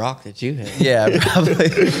that rock that you hit. Yeah,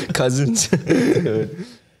 probably Cousins. Dude.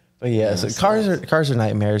 But yeah, so cars are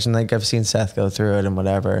nightmares, and like I've seen Seth go through it and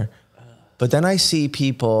whatever. But then I see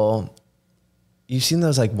people. You've seen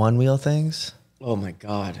those like one wheel things? Oh my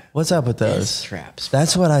god! What's up with those? Death traps.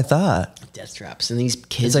 That's what I thought. Death traps, and these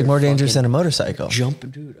kids. It's like more dangerous than a motorcycle.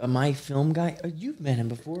 Dude. My film guy. You've met him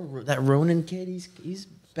before. That Ronan kid. He's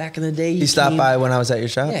back in the day. He stopped by when I was at your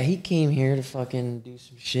shop. Yeah, he came here to fucking do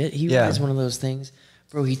some shit. He rides one of those things,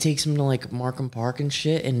 bro. He takes him to like Markham Park and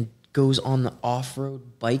shit, and goes on the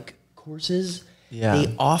off-road bike courses. Yeah,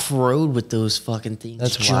 they off-road with those fucking things.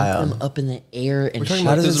 That's jump wild. them up in the air and we're talking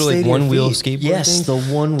shit. about those little like one-wheel skateboard Yes, things?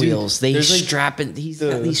 the one wheels. They there's, like, strap it. He's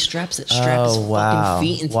got these straps that strap his fucking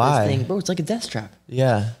feet into this thing, bro. It's like a death trap.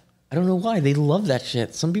 Yeah. I don't know why they love that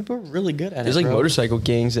shit. Some people are really good at There's it. like bro. motorcycle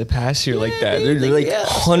gangs that pass here like that. They're like Yeah,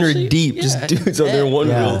 100 deep, just dudes on their one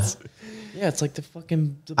wheels. Yeah, it's like the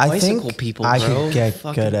fucking I bicycle think people. I bro. could get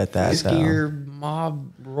Fucking good at that, though. Gear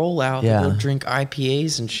mob rollout. Yeah. They go drink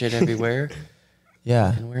IPAs and shit everywhere.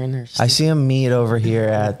 Yeah. And wearing their. I see him meet over here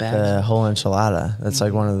at bags. the Whole Enchilada. That's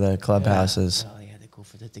like one of the clubhouses. Oh yeah, they go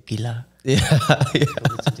for the tequila. Yeah. Yeah.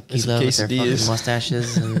 Go with some tequila with their fucking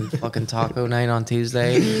mustaches and fucking taco night on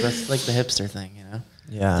Tuesday. That's like the hipster thing, you know.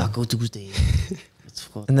 Yeah. Taco Tuesday.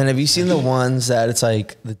 And then have you seen the ones that it's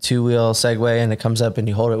like the 2-wheel Segway and it comes up and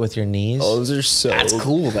you hold it with your knees? Oh, those are so. That's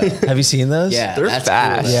cool though. Have you seen those? Yeah, They're that's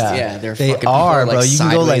fast. Cool. Yeah, they're they fucking are, people bro. You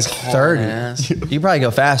can go like sideways hauling 30. ass. You can probably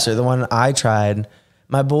go faster. The one I tried,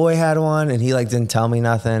 my boy had one and he like didn't tell me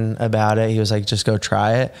nothing about it. He was like, just go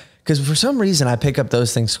try it. Because for some reason I pick up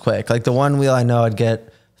those things quick. Like the one wheel I know I'd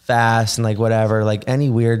get fast and like whatever, like any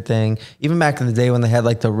weird thing. Even back in the day when they had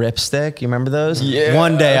like the ripstick, you remember those? Yeah.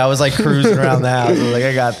 One day I was like cruising around the house. I was like,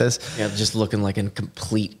 I got this. Yeah, just looking like a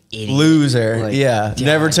complete idiot. Loser. Like, yeah. God,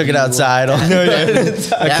 Never took it you- outside. I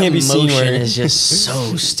That can't be seen motion wearing. is just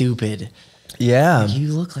so stupid. Yeah.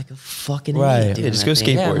 You look like a fucking Right. idiot. doing Yeah, just that go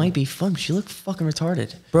thing. Yeah, skateboard. it might be fun, but you look fucking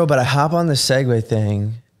retarded. Bro, but I hop on the Segway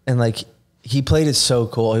thing and like he played it so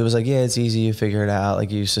cool. He was like, yeah, it's easy. You figure it out. Like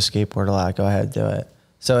you used to skateboard a lot. Go ahead, do it.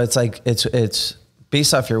 So it's like, it's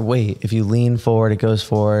based off your weight. If you lean forward, it goes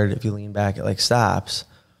forward. If you lean back, it like stops.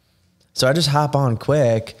 So I just hop on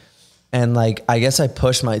quick and like, I guess I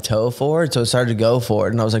pushed my toe forward. So it started to go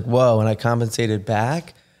forward and I was like, whoa. And I compensated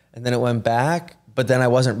back and then it went back. But then I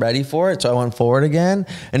wasn't ready for it, so I went forward again.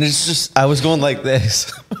 And it's just, I was going like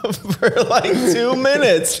this for like 2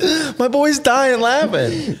 minutes. My boy's dying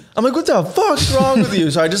laughing. I'm like, what the fuck's wrong with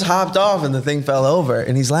you? So I just hopped off and the thing fell over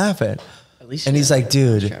and he's laughing. At least. And you he's got like,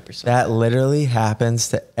 dude, strap yourself. that literally happens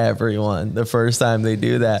to everyone the first time they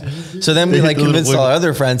do that. So then we like convinced all our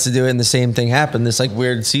other friends to do it, and the same thing happened. This like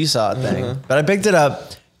weird seesaw thing. But I picked it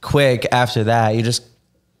up quick after that. You just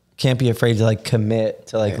can't be afraid to like commit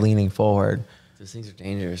to like leaning forward. Those things are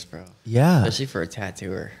dangerous, bro. Yeah. Especially for a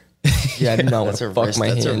tattooer. Yeah, I did not want That's to a fuck wrist, my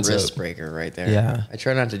that's hands a wrist up. breaker right there. Yeah. I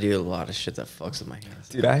try not to do a lot of shit that fucks with my hands.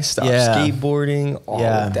 Dude, I stopped Yeah. skateboarding, all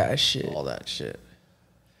Yeah. of that shit. All that shit.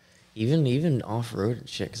 Even off road and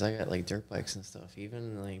shit, because I got like dirt bikes and stuff.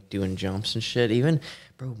 Even like doing jumps and shit. Even,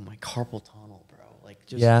 bro, my carpal tunnel, bro. Like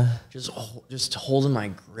just holding my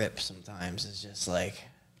grip sometimes is just like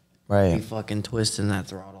you Right. fucking twisting that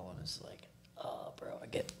throttle, and it's like, oh, bro, I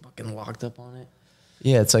get fucking locked up on it.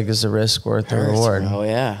 Yeah, it's like it's a risk worth the Hurts, reward. bro.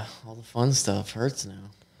 Yeah, all the fun stuff hurts now.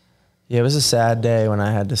 Yeah, it was a sad day when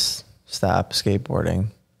I had to stop skateboarding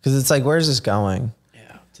because it's like, where's this going?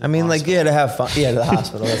 Yeah. I mean, like, yeah, to have fun. Yeah, to the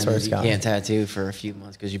hospital. That's where it's You going. can't tattoo for a few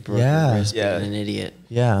months because you broke Yeah. your wrist Yeah. being an idiot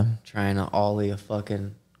Yeah. trying to ollie a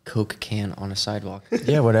fucking Coke can on a sidewalk.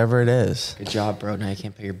 Yeah, whatever it is. Good job, bro. Now you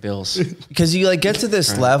can't pay your bills. Because you like get to this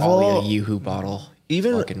Trying to ollie level. a Yoo-hoo bottle.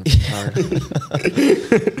 Even- Fucking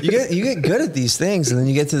retard. You get good at these things, and then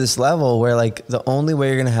you get to this level where like the only way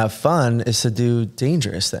you're gonna have fun is to do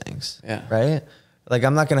dangerous things. Yeah. Right. Like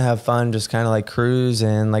I'm not gonna have fun just kind of like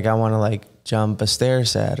cruising. Like I want to like jump a stair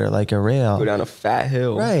set or like a rail. Go down a fat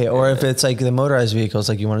hill. Right. Or if it's like the motorized vehicles,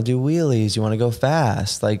 like you want to do wheelies, you want to go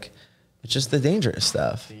fast. Like it's just the dangerous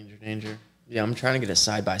stuff. Danger. Yeah, I'm trying to get a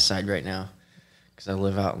side-by-side right now because I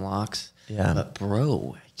live out in Locks. Yeah. But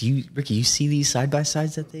bro, Ricky, you see these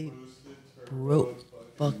side-by-sides that bro,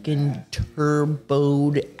 fucking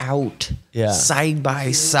turboed out. Yeah.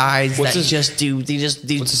 Side-by-sides What's that this- just do, they just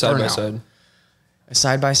What's a side burn by out. side? A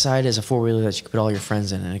side-by-side is a four-wheeler that you can put all your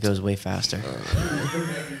friends in and it goes way faster.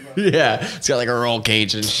 Yeah, it's got like a roll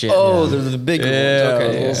cage and shit. Oh, they're the big ones. Okay,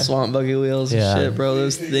 little yeah. swamp buggy wheels Yeah. and shit, bro.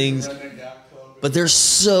 Those things. But they're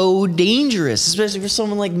so dangerous, especially for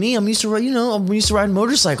someone like me. I'm used to riding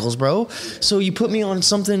motorcycles, bro. So you put me on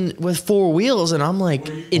something with four wheels, and I'm like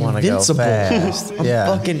Wanna go invincible. fast. I'm Yeah.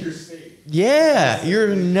 fucking. Yeah,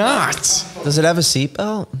 you're not. Does it have a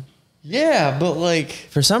seatbelt? Yeah, but like.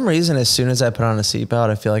 For some reason, as soon as I put on a seatbelt,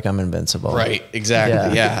 I feel like I'm invincible. Right.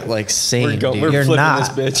 Exactly. Yeah. Yeah. Like same. We're dude. You're flipping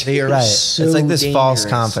not. this bitch. They are Right. so it's like this false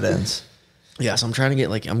dangerous. confidence. Yeah. So I'm trying to get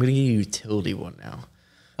I'm gonna get a utility one now.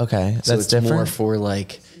 Okay, So that's it's more different. for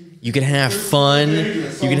like you can have fun,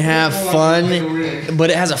 but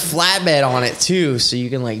it has a flatbed on it too, so you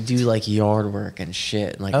can like do like yard work and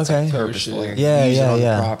shit, and like it's Okay. like purposeful. You're Yeah, using it yeah, on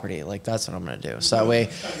yeah. the property. Like that's what I'm gonna do. So that way,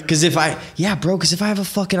 because if I have a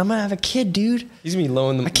fucking, I'm gonna have a kid, dude. He's gonna be low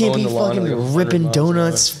in the I can't be the lawn fucking at, like, 100 ripping miles an hour.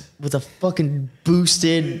 donuts with a fucking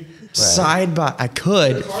boosted side by. I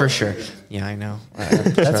could for sure. Yeah, I know.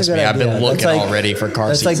 That's Trust a good me, I've idea. been looking That's like- already for car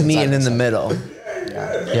That's seats. like and meeting side in the by middle.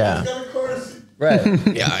 Yeah. Right.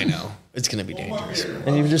 side. Yeah, I know. It's gonna be dangerous.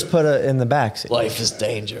 And you just put it in the back seat. Life is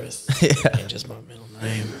dangerous. Yeah. Just my middle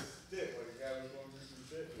name.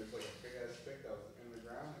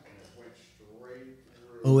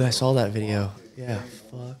 Oh, I saw that video. Yeah,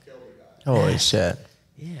 fuck. Holy shit.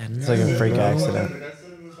 Yeah, It's like a freak accident.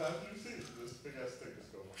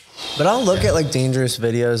 But I'll look at like dangerous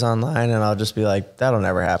videos online and I'll just be like, that'll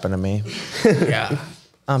never happen to me. yeah.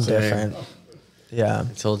 I'm Same. different. Yeah.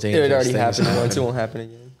 Until dangerous. It already things happened happen. once. It won't happen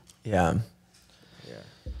again. Yeah. Yeah,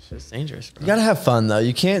 it's just dangerous, bro. You gotta have fun though.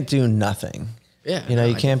 You can't do nothing. Yeah, You know, no,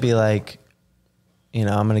 you I can't be like, I'm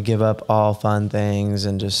gonna give up all fun things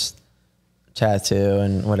and just tattoo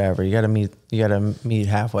and whatever. You gotta meet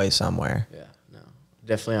halfway somewhere. Yeah, no.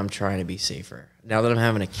 Definitely I'm trying to be safer. Now that I'm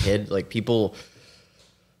having a kid, like people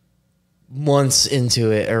months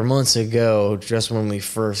ago, just when we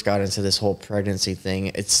first got into this whole pregnancy thing,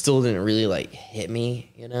 it still didn't really like hit me,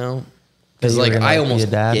 Because you were like gonna I be a almost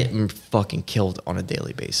dad? get fucking killed on a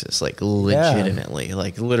daily basis, like legitimately.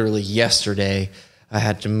 Like literally yesterday, I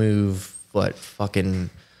had to move fucking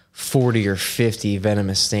 40 or 50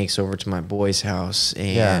 venomous snakes over to my boy's house,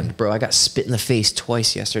 and Yeah. bro, I got spit in the face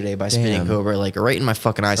twice yesterday by spinning Damn. cobra, like right in my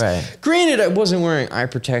fucking eyes. Right. Granted, I wasn't wearing eye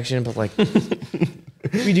protection, but like.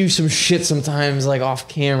 We do some shit sometimes, like off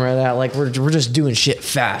camera, that like we're just doing shit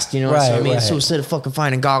fast, Right, So I mean, right. so instead of fucking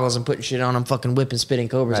finding goggles and putting shit on, I'm fucking whipping spitting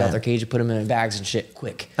cobras Right. out their cage and put them in bags and shit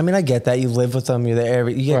quick. I mean, I get that. You live with them. You're there.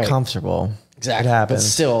 You get Right. comfortable. Exactly. It But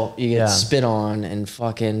happens. still, you get Yeah. spit on and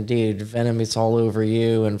fucking, dude, venom, it's all over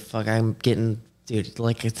you. And fuck, I'm getting, dude,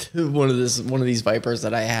 like it's one of these vipers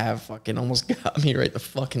that I have fucking almost got me right the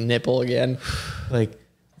fucking nipple again. Like,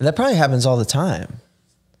 And that probably happens all the time.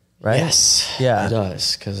 right? Yes. Yeah. It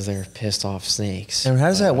does, because they're pissed off snakes. And how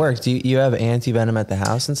does that work? Do you have anti-venom at the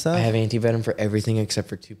house and stuff? I have anti-venom for everything except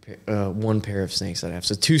for one pair of snakes that I have.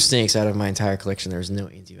 So 2 snakes out of my entire collection, there's no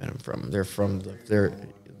anti-venom from. They're from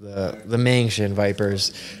the Mangshan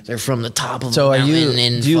vipers. They're from the top of So the are you? mountain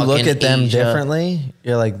in Do you look fucking at them Asia. differently?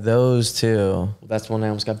 You're like those two. Well, that's one I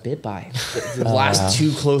almost got bit by. The last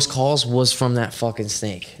 2 close calls was from that fucking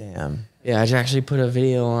snake. Damn. Yeah, I actually put a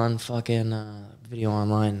video on fucking video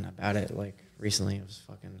online about it like recently. It was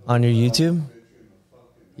fucking On your YouTube?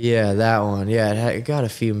 yeah, that one. Yeah, it got a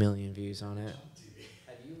few million views on it.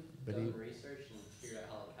 Have you done research and figured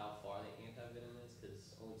out how far the anti-venom is?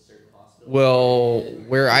 Because only certain hospitals. Well,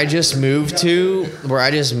 where I just moved to,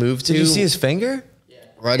 Did you see his finger?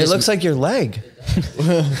 where I It just, looks like your leg.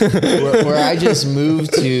 where I just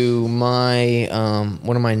moved to, my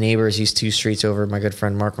one of my neighbors, he's 2 streets over, my good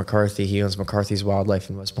friend Mark McCarthy. He owns McCarthy's Wildlife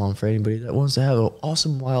in West Palm. For anybody that wants to have an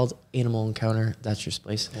awesome wild animal encounter, that's your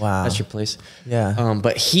place. Wow. That's your place. Yeah.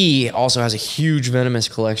 But he also has a huge venomous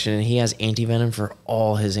collection, and he has anti-venom for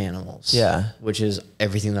all his animals. Yeah. Which is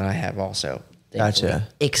everything that I have also. Gotcha.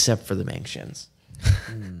 thankfully, Except for the Mangshins.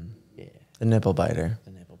 Yeah. The nipple biter.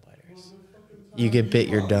 The nipple biters. You get bit,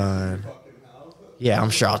 you're done. Yeah,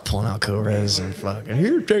 I'm sure I was pulling out cobras and fucking,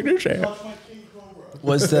 here, take this out.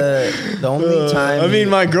 Was the only time? I mean,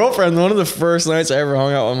 my girlfriend, one of the first nights I ever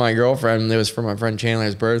hung out with my girlfriend, it was for my friend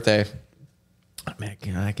Chandler's birthday. Man,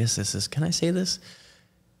 I guess this is, can I say this?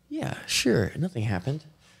 Yeah, sure. Nothing happened.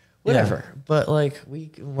 Whatever. But like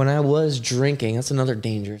when I was drinking, that's another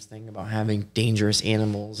dangerous thing about having dangerous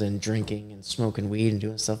animals and drinking and smoking weed and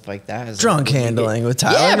doing stuff like that. Is drunk like when you handling get- with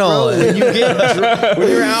Tyler yeah, Nolan. bro, when you get when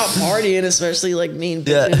you're out partying, especially like me and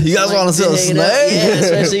Yeah, bitches, you guys like, wanna see a hanging out. snake? Yeah,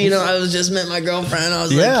 especially I was just met my girlfriend. I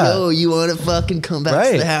was Yeah. like, yo, you want to fucking come back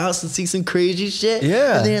Right. to the house and see some crazy shit?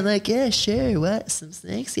 Yeah. And they're like, yeah, sure. What? Some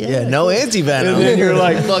snakes? Yeah. Yeah, no cool. anti-venom. And then you're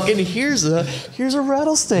like, fucking, here's a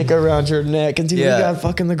rattlesnake around your neck, and dude, Yeah. we got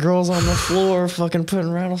fucking the girls on the floor, fucking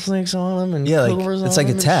putting rattlesnakes on them, and Yeah, cobras like it's on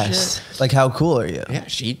like a them and test. shit. Like how cool are you? Yeah,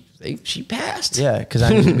 she passed. Yeah, because I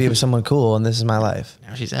need to be with someone cool, and this is my life.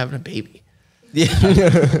 Now she's having a baby. Yeah.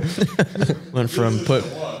 Went from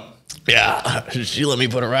yeah, she let me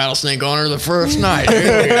put a rattlesnake on her the first night.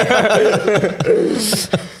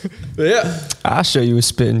 Yeah. I'll show you a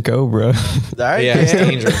spitting cobra. All right. Yeah, it's Cam.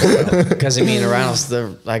 dangerous. Because I mean,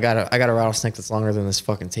 I got a rattlesnake that's longer than this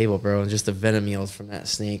fucking table, bro. And just the venom yield from that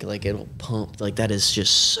snake, like it'll pump. Like that is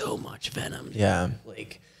just so much venom. Dude. Yeah.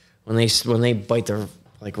 Like when they bite their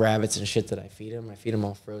like rabbits and shit that I feed them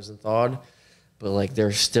all frozen thawed. But like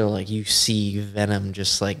they're still like you see venom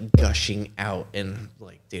just like gushing out and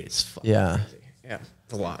like dude, it's fucking Yeah. crazy. Yeah,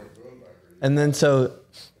 it's a lot. And then so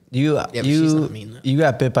but she's not mean, though. you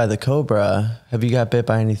got bit by the cobra. Have you got bit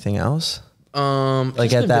by anything else?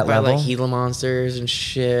 Like at that by, level? like Gila monsters and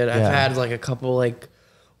shit. I've Yeah. had like a couple like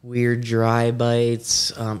weird dry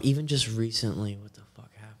bites. Even just recently, what the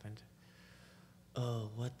fuck happened? Oh,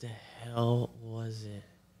 what the hell was it?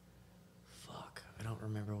 Fuck, I don't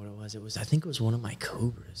remember what it was. I think it was one of my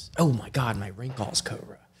cobras. Oh my god, my Ringall's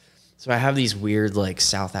cobra. So I have these weird like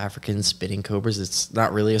South African spitting cobras. It's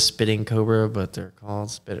not really a spitting cobra, but they're called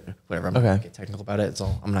spit. Whatever. I'm not gonna get technical about it. It's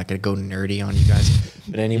all. I'm not gonna go nerdy on you guys.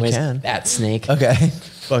 But anyways, can. that snake. Okay.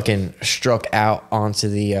 Fucking struck out onto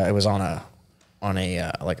the. It was on a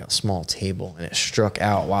like a small table, and it struck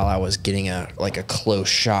out while I was getting a close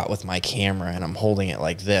shot with my camera, and I'm holding it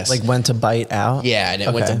like this. Like went to bite out? Yeah, and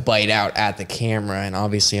it went to Okay. bite out at the camera, and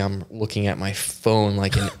obviously I'm looking at my phone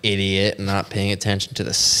like an idiot, not paying attention to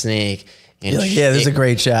the snake. And You're like, yeah, this is a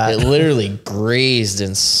great shot. It literally grazed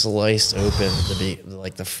and sliced open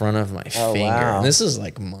the front of my Oh, finger. wow. And this is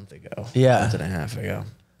like a month ago. Yeah. A month and a half ago.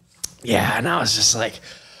 Yeah, and I was just like,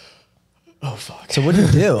 oh fuck. So what do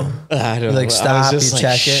you do? I don't You, like, know. I was stop, just you like,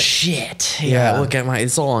 check it? Shit. Yeah. Yeah. Look at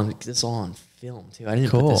it's all on film too. I didn't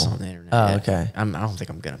put this Cool. on the internet. Oh, yet. okay. I don't think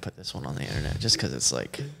I'm gonna put this one on the internet just because it's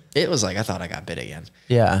like it was like I thought I got bit again.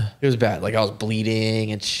 Yeah. It was bad. Like I was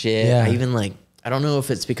bleeding and shit. Yeah. I even like I don't know if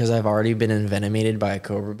it's because I've already been envenomated by a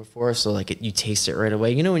cobra before, so like you taste it right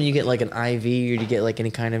away. You know when you get like an IV or you get like any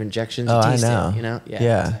kind of injections, you Oh, I taste know. it. You know?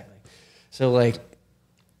 Yeah. Exactly. So like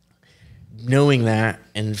knowing that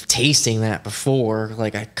and tasting that before,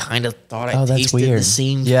 like I kind of thought I Oh, that's tasted the weird.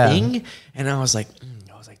 same Yeah. thing, and I was like,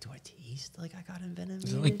 do I taste like I got envenomated?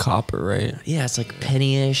 Is it like copper, right? Yeah, it's like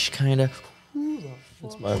penny-ish kind of.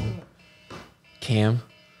 That's my Cam.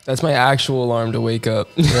 That's my actual alarm to wake up.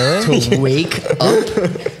 To wake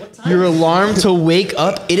up. Your alarm to wake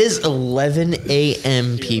up. It is 11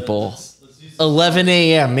 a.m. people. 11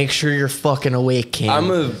 a.m. Make sure you're fucking awake,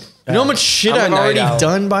 Cam. You know how much shit I'm a I've night already owl.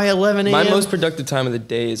 done by 11 a.m.? My most productive time of the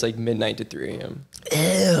day is like midnight to 3 a.m. Ew.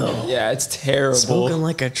 Yeah, it's terrible. Spoken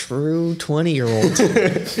like a true 20-year-old.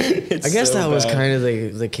 I guess that was kind of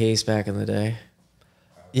the case back in the day.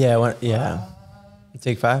 Yeah. Yeah.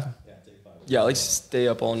 Take 5. Yeah, I like to stay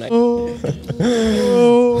up all night. Are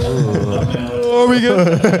we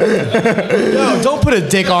good? No, don't put a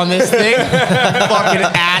dick on this thing. Fucking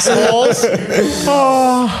assholes.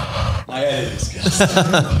 My edit is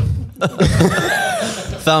disgusting.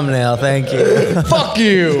 Thumbnail, thank you. Fuck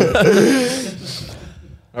you.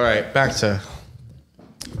 All right, back to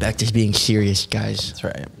being serious, guys. That's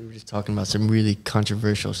right. We were just talking about some really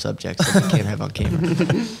controversial subjects that we can't have on camera.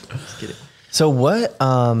 Let's get it. So what,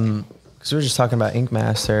 because we were just talking about Ink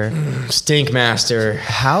Master. Stink Master.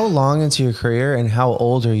 How long into your career and how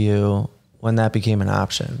old are you when that became an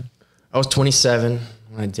option? I was 27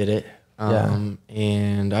 when I did it. Yeah.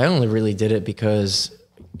 And I only really did it because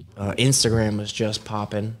Instagram was just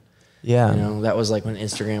popping. Yeah. You know, that was like when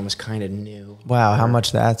Instagram was kind of new. Wow, how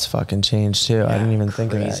much that's fucking changed too. I didn't even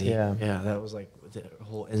think of that. Crazy. Yeah. Yeah, that was like the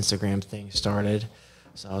whole Instagram thing started.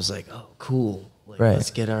 So I was like, oh, cool. Like, Right.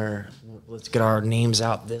 let's get our names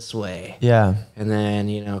out this way. Yeah. And then,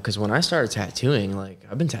 you know, because when I started tattooing, like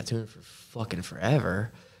I've been tattooing for fucking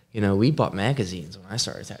forever. You know, we bought magazines when I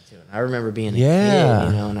started tattooing. I remember being a Yeah.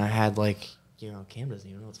 kid, you know, and I had like, you know, Cam doesn't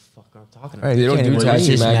even know what the fuck I'm talking about. Right. They you don't can't do even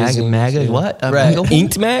tattoo read. magazines. What? Right.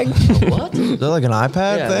 Inked mag? What? Is that like an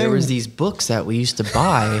iPad Yeah, thing? there was these books that we used to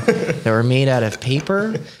buy that were made out of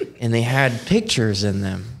paper, and they had pictures in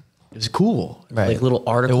them. It was cool, Right. like little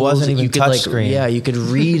articles. wasn't that even you could like, touchscreen. yeah, you could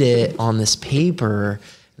read it on this paper.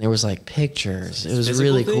 And there was like pictures. It was Physical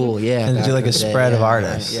really thing? cool. Yeah, And they back do like in a the day, spread of yeah,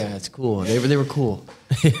 artists. Yeah, it's cool. They were cool.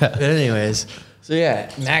 Yeah. But anyways, so yeah,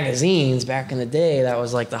 magazines back in the day, that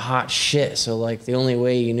was like the hot shit. So like the only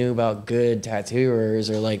way you knew about good tattooers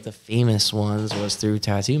or like the famous ones was through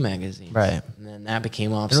tattoo magazines. Right. And then that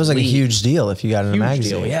became obsolete. It was like a huge deal if you got in a Huge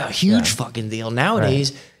magazine. deal. Yeah, huge fucking deal.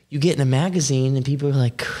 Nowadays, you get in a magazine and people are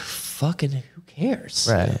like, fucking, who cares?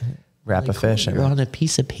 Right. Wrap a fish in You're it. on a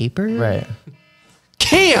piece of paper? Right.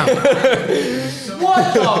 Cam!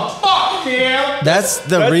 What the fuck, Cam? That's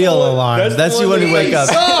the real alarm. That's you when you wake up.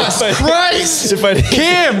 Jesus Christ!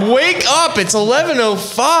 Cam, wake up! It's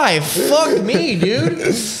 11:05. Fuck me, dude.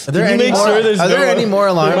 Are there any make more, sure there's are there no- any more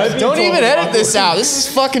alarms? There might be- Don't even 12 edit this out. This is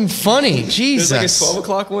fucking funny. Jesus. There's like a 12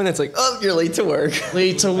 o'clock one that's like, oh, you're late to work.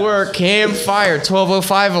 Late to work. Cam fired.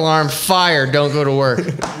 12:05 alarm fired. Don't go to work.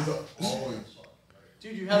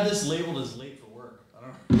 Dude, you have this labeled as late for work. I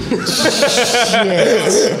don't know.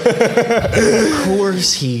 Shit. Of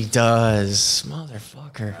course he does.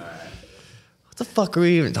 Motherfucker. What the fuck are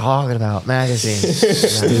we even talking about? Magazines.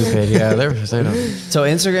 Stupid. Yeah, they don't. So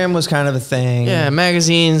Instagram was kind of a thing. Yeah,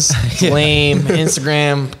 magazines, lame.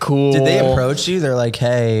 Instagram, cool. Did they approach you? They're like,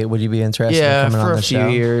 hey, would you be interested Yeah, in coming for on a the few show?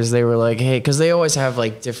 years they were like, hey, because they always have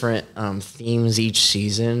like different themes each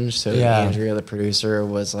season. So Yeah. Andrea, the producer,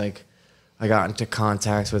 was like, I got into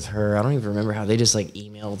contact with her. I don't even remember how. They just like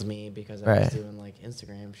emailed me because I was Right. doing like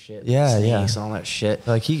Instagram shit, Yeah, yeah. snakes, all that shit.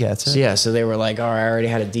 Like, he gets it. So yeah, so they were like, all right, I already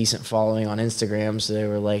had a decent following on Instagram. So they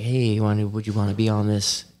were like, hey, would you want to be on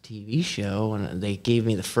this TV show? And they gave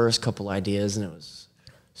me the first couple ideas, and it was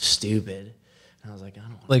stupid. And I was like, I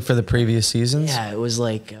don't want. Like for the previous seasons? Yeah, it was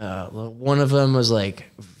like one of them was like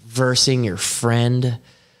versing your friend.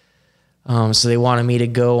 So they wanted me to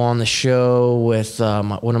go on the show with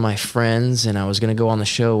one of my friends, and I was gonna go on the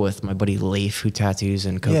show with my buddy Leif, who tattoos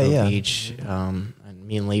in Cocoa Yeah. Beach. And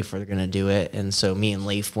me and Leif were gonna do it, and so me and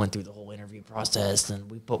Leif went through the whole interview process, and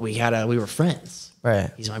we were friends.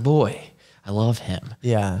 Right. He's my boy. I love him.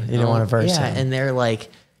 Yeah. You didn't want to verse Yeah, him. and they're like,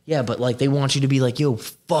 yeah, but like they want you to be like, yo,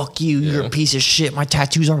 fuck you, you're a piece of shit. My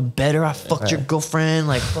tattoos are better. I fucked your girlfriend,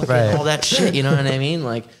 like fucking Right. all that shit. You know what I mean?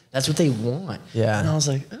 Like that's what they want. Yeah. And I was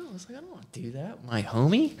like, I don't want to do that, my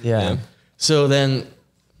homie. Yeah. So then,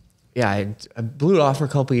 yeah, I blew it off for a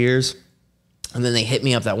couple years, and then they hit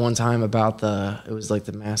me up that one time about it was like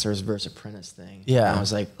the Masters versus Apprentice thing. Yeah. And I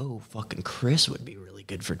was like, oh, fucking Chris would be really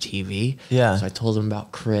good for TV. Yeah. So I told him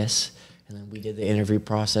about Chris, and then we did the interview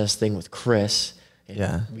process thing with Chris. And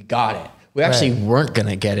Yeah. we got it. We actually Right. weren't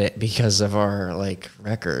gonna get it because of our like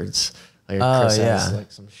records. Like Oh, Chris has yeah. like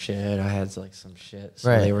some shit. I had like some shit. So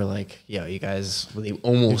Right. they were like, yo, you guys, they You're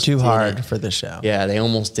almost too did hard it. for the show. Yeah, they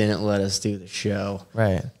almost didn't let us do the show.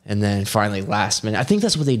 Right. And then finally, last minute, I think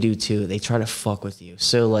that's what they do too. They try to fuck with you.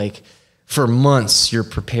 So like, for months, you're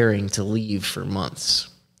preparing to leave for months.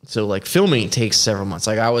 So like, filming takes several months.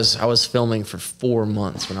 Like I was filming for 4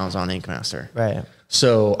 months when I was on Ink Master. Right.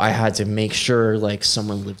 So I had to make sure like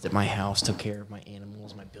someone lived at my house, took care of my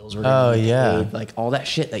animals, my bills bills were gonna be yeah. paid, like all that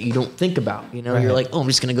shit that you don't think about. You know, Right. you're like, oh, I'm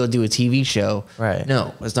just gonna go do a TV show. Right.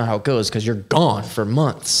 No, that's not how it goes because you're gone for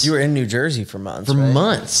months. You were in New Jersey for months. for right?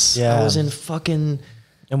 months. Yeah. I was in fucking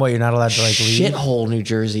And what, you're not allowed to like leave? shithole New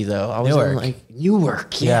Jersey though. I was Newark. in like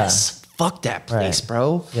Newark. Yes. Fuck that place, Right.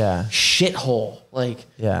 bro. Yeah. Shithole. Like,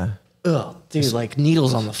 Yeah. ugh, dude, like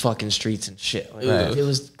needles on the fucking streets and shit. Like, Right. it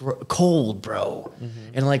was cold, bro.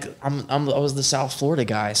 And like, I was the South Florida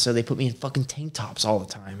guy, so they put me in fucking tank tops all the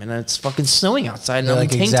time, and it's fucking snowing outside, and They, I'm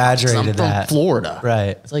like, in tank tops. And I'm exaggerated from that. Florida,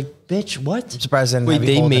 Right. It's like, bitch, what? I'm surprised they didn't Wait, have you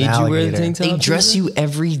they hold an made you wear the alligator. tank top? They dress you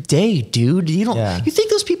every day, dude. You don't. Yeah. You think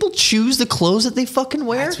those people choose the clothes that they fucking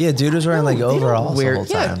wear? Yeah, dude was wearing like No, they don't overalls the wear- whole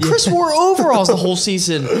Yeah, time. Chris wore overalls the whole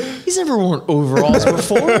season. He's never worn overalls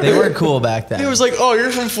before. They weren't cool back then. He was like, "Oh,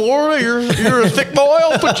 you're from Florida. You're a thick boy.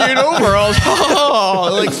 I'll put you in overalls."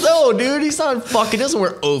 Like, no, dude. He's not fucking. Doesn't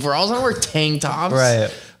wear overalls. I don't wear tank tops. Right.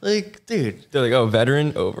 Like, dude. They're like, oh,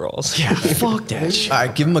 veteran overalls. Yeah. Fuck that shit. all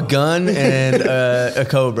right, give him a gun and a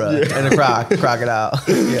cobra and a crocodile.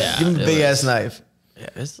 Yeah, give him a it big was- ass knife. Yeah,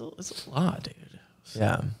 it's a lot, dude.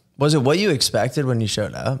 Yeah. Was it what you expected when you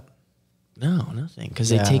showed up? No, nothing.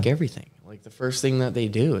 Because Yeah. they take everything. Like the first thing that they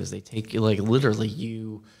do is they take you. Like literally,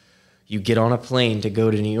 you get on a plane to go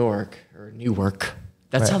to New York or Newark.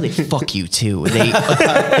 That's how they fuck you too.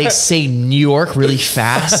 They say New York really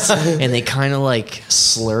fast and they kind of like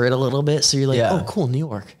slur it a little bit. So you're like, Yeah. oh, cool, New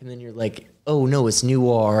York. And then you're like, oh no, it's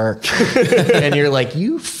Newark. And you're like,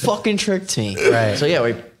 you fucking tricked me. Right. So yeah,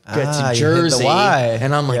 we get Ah, to you hit the Jersey, Y.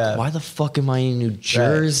 and I'm like, Yeah. why the fuck am I in New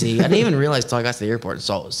Jersey? I didn't even realize until I got to the airport and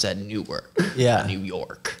saw it said Newark. Yeah. New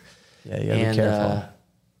York. Yeah, you gotta be careful.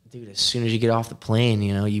 Dude, as soon as you get off the plane,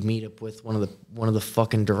 you know, you meet up with one of the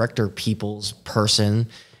fucking director people's person,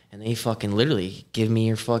 and they fucking literally give me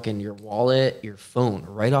your wallet, your phone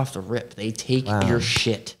right off the rip. They take your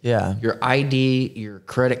shit. Yeah. Your ID, your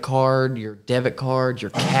credit card, your debit card,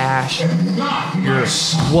 your cash.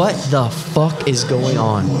 What the fuck is going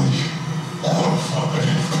on?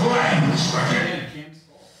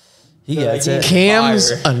 He gets it. Cam's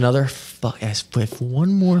another fuck. If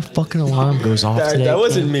one more fucking alarm goes off today, That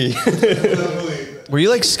wasn't me. Were you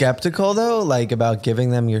like skeptical though, like about giving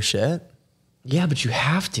them your shit? Yeah, but you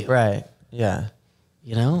have to. Right. Yeah.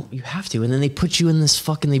 You know, you have to. And then they put you in this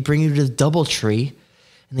they bring you to the DoubleTree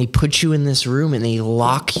and they put you in this room and they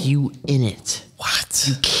lock you in it. What?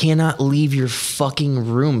 You cannot leave your fucking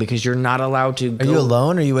room because you're not allowed to go. Are you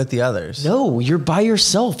alone or are you with the others? No, you're by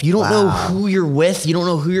yourself. You don't know Wow. who you're with. You don't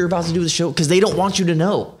know who you're about to do the show because they don't want you to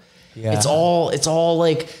know. Yeah. It's all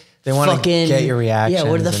like They wanna fucking- get your Yeah, what the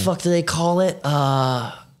reactions and- fuck do they call it?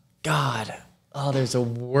 God. Oh, there's a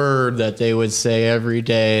word that they would say every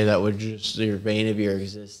day that would just your bane of your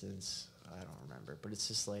existence. I don't remember, but it's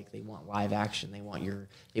just like they want live action. They want your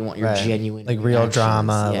Right. genuine like real reactions.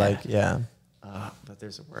 drama. Yeah. Like yeah. But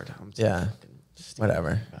there's a word. I'm too Yeah. fucking stupid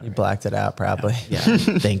Whatever. about You it. blacked it out probably. Yeah,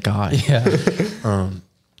 thank God. Yeah.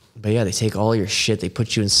 But yeah, they take all your shit. They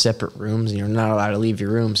put you in separate rooms, and you're not allowed to leave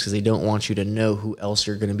your rooms because they don't want you to know who else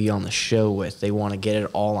you're going to be on the show with. They want to get it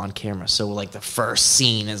all on camera. So like the first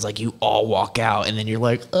scene is like you all walk out, and then you're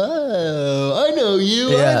like, oh, I know you.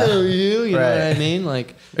 Yeah. I know you. You know what I Right. mean?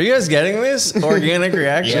 Like, Are you guys getting this organic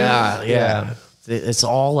reaction? yeah. It's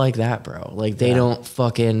all like that, bro. Like they don't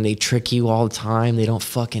fucking, they trick you all the time. They don't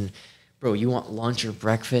fucking, bro, you want lunch or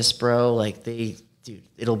breakfast, bro? Like dude,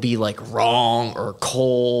 it'll be like wrong or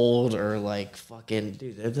cold or like fucking,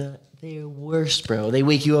 dude, they're worst, bro. They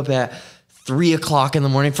wake you up at 3 o'clock in the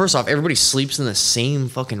morning. First off, everybody sleeps in the same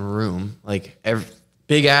fucking room. Like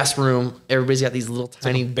big ass room. Everybody's got these little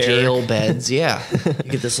tiny jail beds. Yeah. You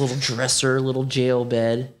get this little dresser, little jail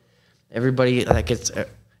bed. Everybody that gets,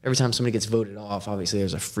 every time somebody gets voted off, obviously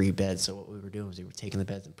there's a free bed. So what we were doing was we were taking the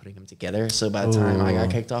beds and putting them together. So by the time I got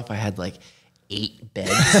kicked off, I had like 8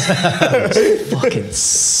 beds. It was fucking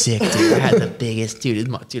sick, dude. I had the biggest, dude.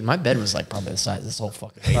 My bed was like probably the size of this whole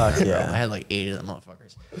fucking thing. Fuck bro. yeah. I had like 8 of them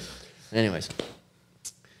motherfuckers. Anyways,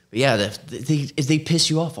 but yeah, they piss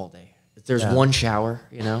you off all day. There's one shower,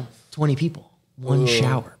 you know, 20 people, one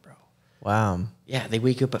shower, bro. Wow. Yeah, they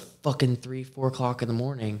wake you up at fucking 3, 4 o'clock in the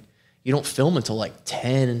morning. You don't film until like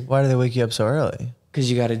 10 Why do they wake you up so early? because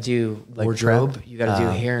you got to do Like wardrobe. prep? You got to do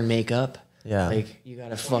hair and makeup. Yeah. Like you got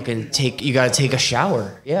to fucking take a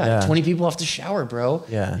shower. Yeah. Yeah. 20 people have to shower, bro.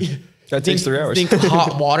 Yeah. That takes 3 hours. Think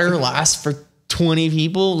hot water lasts for 20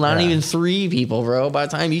 people? Not Yeah. even 3 people, bro. By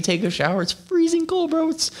the time you take a shower, it's freezing cold, bro.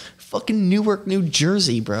 It's fucking Newark, New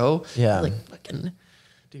Jersey, bro. Yeah. Like fucking,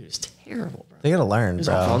 dude, it's terrible, bro. They gotta learn, It's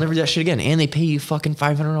bro. awful. I'll never do that shit again. And they pay you fucking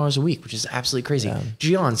 $500 a week, which is absolutely crazy.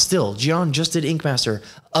 Gian just did Ink Master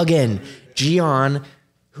again. Gian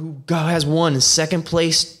who has won second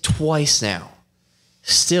place twice now.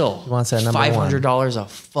 Still, wants that number one. $500 a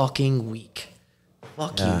fucking week.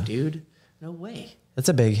 Fuck you, dude. No way. That's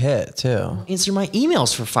a big hit too. Answer my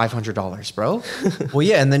emails for $500, bro. Well,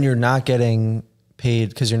 yeah, and then you're not getting paid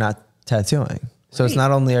because you're not tattooing. So it's not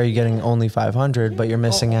only are you getting only 500, but you're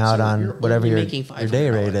missing out on whatever your day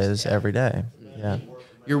rate is every day. Yeah.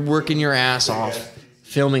 You're working your ass off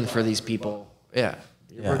filming for these people. Yeah.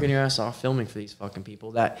 You're working your ass off filming for these fucking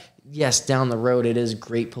people that, yes, down the road, it is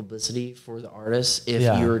great publicity for the artists if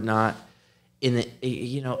you're not in the,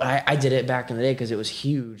 you know, I did it back in the day because it was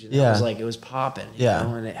huge. And it was like, it was popping, you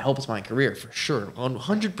know, and it helps my career for sure.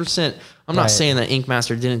 100%. I'm not saying that Ink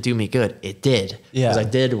Master didn't do me good. It did. Because I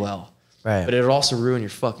did well. Right. But it would also ruin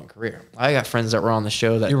your fucking career. I got friends that were on the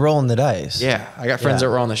show that... You're rolling the dice. Yeah. I got friends that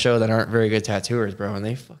were on the show that aren't very good tattooers, bro. And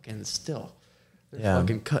they fucking still... They're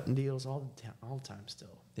fucking cutting deals all the time still.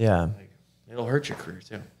 Yeah. Like, it'll hurt your career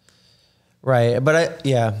too. Right. But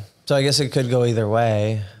so I guess it could go either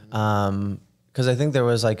way. Because I think there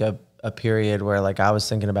was like a period where like I was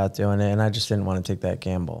thinking about doing it and I just didn't want to take that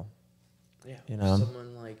gamble. Yeah. You know?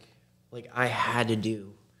 Someone like I had to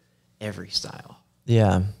do every style.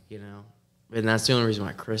 Yeah. You know? And that's the only reason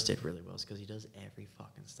why Chris did really well is because he does every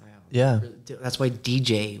fucking style. Yeah. That's why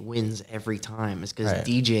DJ wins every time. Is because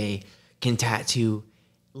DJ can tattoo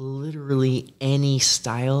literally any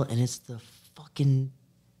style, and it's the fucking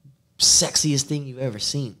sexiest thing you've ever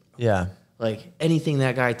seen. Yeah. Like anything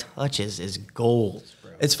that guy touches is gold,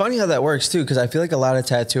 bro. It's funny how that works too, because I feel like a lot of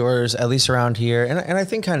tattooers, at least around here, and I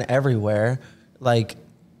think kind of everywhere, like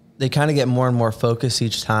they kind of get more and more focused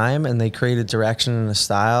each time, and they create a direction and a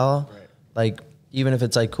style. Right. Like even if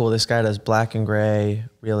it's like, cool, this guy does black and gray,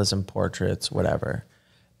 realism portraits, whatever.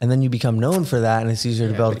 And then you become known for that, and it's easier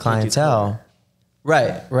to build clientele.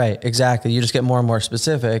 Right, exactly. You just get more and more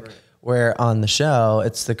specific, where on the show,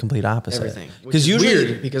 it's the complete opposite. Everything. Because usually,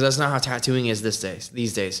 weird, because that's not how tattooing is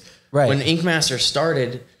these days. Right. When Ink Master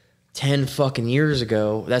started 10 fucking years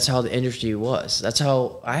ago, that's how the industry was. That's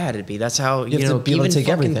how I had it be. That's how, you know, even fucking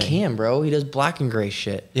everything. Cam, bro, he does black and gray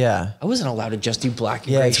shit. Yeah. I wasn't allowed to just do black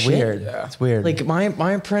and gray shit. Weird. Yeah, it's weird. Like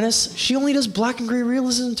my apprentice, she only does black and gray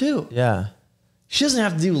realism too. Yeah. She doesn't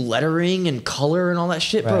have to do lettering and color and all that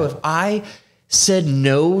shit, bro. If I said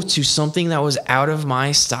no to something that was out of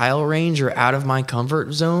my style range or out of my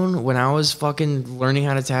comfort zone when I was fucking learning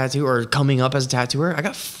how to tattoo or coming up as a tattooer, I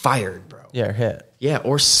got fired, bro. Yeah, hit. Yeah,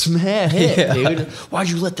 or smash hit, dude. Why'd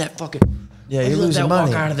you let that fucking... Yeah, you're losing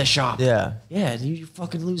money. Walk out of the shop. Yeah. Yeah, dude, you're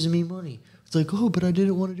fucking losing me money. It's like, oh, but I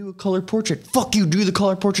didn't want to do a color portrait. Fuck you, do the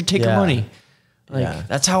color portrait, take your money. Like,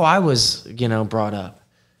 that's how I was, you know, brought up.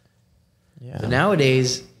 Yeah. But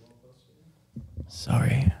nowadays...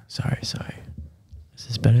 Sorry. Is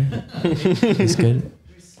this better? Is this good?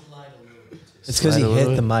 It's because he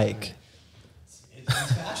hit the mic.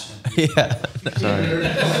 Yeah. Sorry.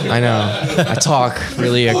 I know. I talk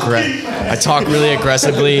really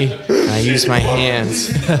aggressively. And I use my hands.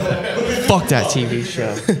 Fuck that TV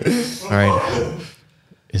show. All right.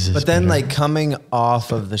 But then, like, coming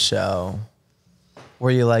off of the show,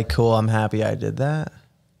 were you like, cool, I'm happy I did that?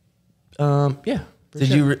 Yeah. Did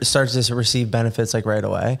you start to receive benefits like right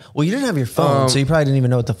away? Well, you didn't have your phone, so you probably didn't even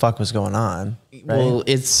know what the fuck was going on. Right? Well,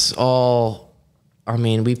 it's all, I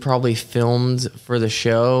mean, we probably filmed for the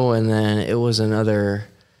show, and then it was another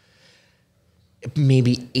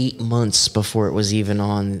maybe 8 months before it was even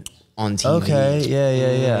on TV. Okay,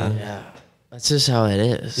 yeah. That's just how it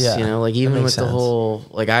is. Yeah, you know, like even with the whole,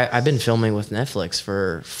 like I've been filming with Netflix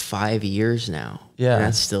for 5 years now. Yeah. And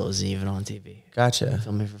that still isn't even on TV. Gotcha. I've been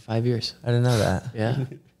filming for 5 years. I didn't know that. Yeah.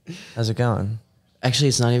 How's it going? Actually,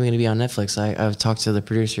 it's not even going to be on Netflix. I've talked to the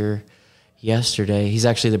producer yesterday. He's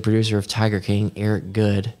actually the producer of Tiger King, Eric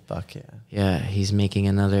Good. Fuck yeah. Yeah, he's making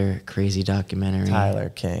another crazy documentary. Tyler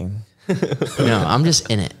King. No, I'm just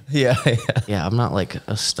in it. Yeah. Yeah, I'm not like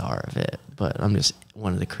a star of it, but I'm just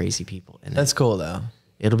one of the crazy people in it. That's cool though.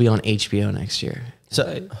 It'll be on HBO next year.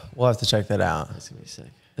 So we'll have to check that out. That's gonna be sick.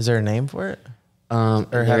 Is there a name for it? Or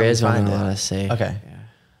there is one I'm not allowed to say. Okay.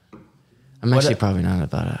 Yeah. I'm actually probably not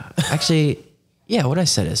about to. Actually, yeah, what I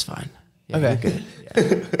said is fine. Yeah, okay. You're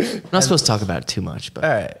good. Yeah. I'm not supposed to talk about it too much, but all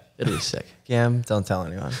right. It'll be sick. Gam, don't tell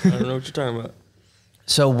anyone. I don't know what you're talking about.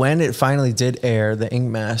 So when it finally did air, the Ink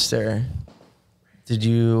Master,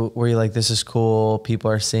 were you like, this is cool,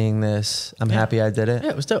 people are seeing this, I'm happy I did it? Yeah,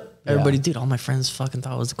 it was dope. Everybody, dude, all my friends fucking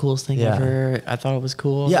thought it was the coolest thing ever. I thought it was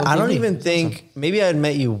cool. Yeah, I don't even think, maybe I had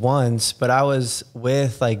met you once, but I was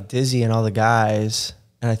with like Dizzy and all the guys,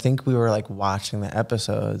 and I think we were like watching the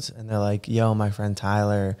episodes, and they're like, yo, my friend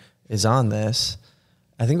Tyler is on this.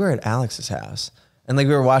 I think we're at Alex's house. And like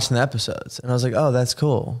we were watching the episodes, and I was like, oh, that's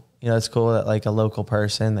cool. You know, it's cool that like a local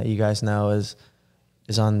person that you guys know is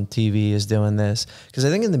on TV is doing this. Because I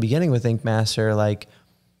think in the beginning with Ink Master, like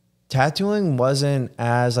tattooing wasn't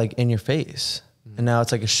as like in your face, and now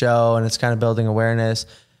it's like a show, and it's kind of building awareness.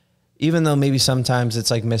 Even though maybe sometimes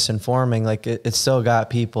it's like misinforming, like it still got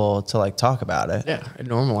people to like talk about it. Yeah, it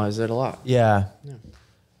normalized it a lot. Yeah. And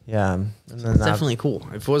then It's definitely cool.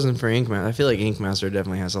 If it wasn't for Ink Master, I feel like Ink Master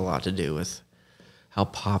definitely has a lot to do with how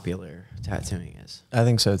popular tattooing is. I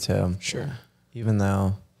think so too. Sure. Even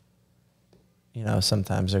though, you know,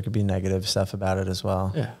 sometimes there could be negative stuff about it as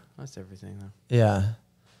well. Yeah, that's everything though. Yeah.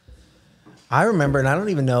 I remember, and I don't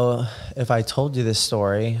even know if I told you this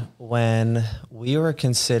story, when we were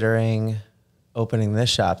considering opening this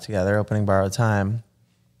shop together, opening Borrowed Time.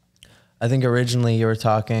 I think originally you were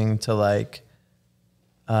talking to like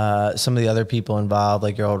some of the other people involved,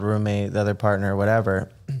 like your old roommate, the other partner, whatever.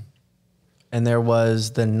 And there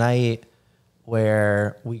was the night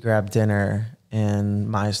where we grabbed dinner in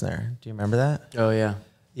Meisner. Do you remember that? Oh yeah.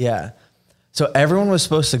 Yeah. So everyone was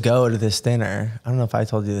supposed to go to this dinner. I don't know if I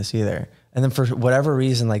told you this either. And then for whatever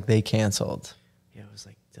reason, like they canceled. Yeah, it was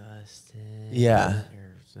like Dustin. Yeah.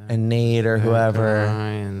 And Nate or whoever.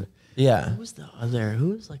 And Yeah. who was the other? Who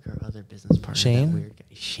was like our other business partner? Shane? That weird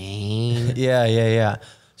guy. Shane. Yeah.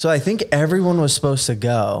 So I think everyone was supposed to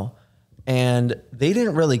go, and they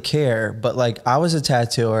didn't really care. But like I was a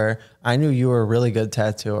tattooer. I knew you were a really good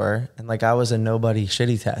tattooer, and like I was a nobody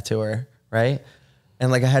shitty tattooer, right?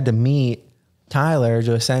 And like I had to meet Tyler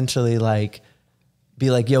to essentially like be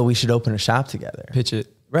like, yo, we should open a shop together. Pitch it.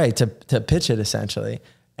 Right, to pitch it essentially.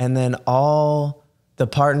 And then all the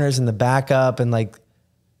partners in the backup and like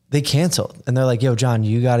they canceled. And they're like, yo, John,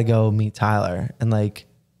 you got to go meet Tyler and like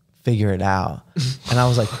figure it out. And I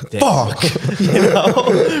was like, fuck, you know?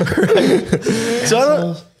 Right? So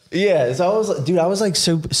I was like, dude, I was like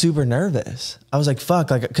super nervous. I was like, fuck,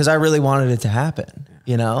 like, because I really wanted it to happen,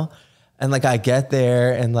 you know? And like I get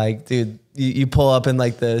there and like, dude, you pull up in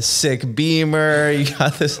like the sick Beamer, you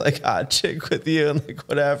got this like hot chick with you and like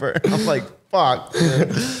whatever. I'm like, fuck.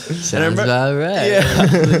 Sounds about right. Yeah.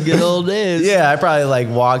 The good old days. Yeah, I probably like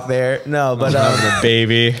walked there. No, but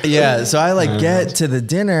Baby. yeah, so I like get to the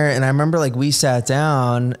dinner and I remember like we sat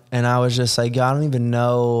down and I was just like, I don't even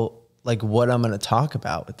know like what I'm gonna talk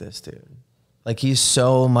about with this dude. Like he's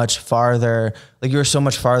so much farther, like you were so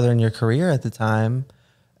much farther in your career at the time.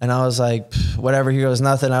 And I was like, whatever. He goes,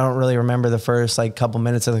 nothing. I don't really remember the first like couple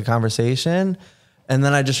minutes of the conversation. And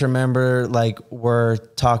then I just remember like we're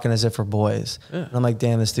talking as if we're boys. Yeah. And I'm like,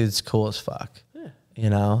 damn, this dude's cool as fuck. Yeah. You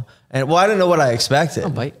know? And well, I didn't know what I expected. I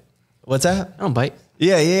don't bite. What's that? I don't bite.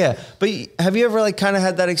 Yeah. But have you ever like kind of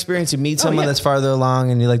had that experience? You meet someone that's farther along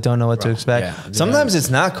and you like don't know what to expect. Yeah. Sometimes it's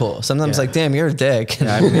not cool. Sometimes like, damn, you're a dick.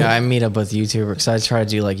 I meet up with YouTubers because I try to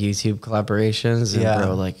do like YouTube collaborations. And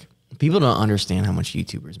bro, like people don't understand how much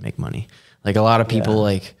YouTubers make money. Like a lot of people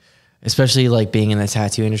like, especially like being in the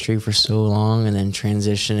tattoo industry for so long and then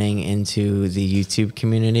transitioning into the YouTube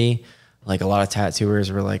community. Like a lot of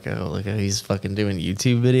tattooers were like, oh, look, he's fucking doing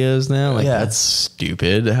YouTube videos now. Like that's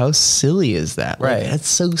stupid. How silly is that? Right. Like, that's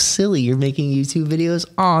so silly. You're making YouTube videos.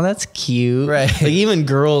 Oh, that's cute. Right. Like even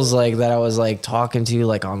girls like that I was like talking to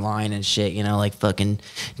like online and shit, you know, like fucking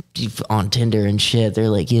on Tinder and shit. They're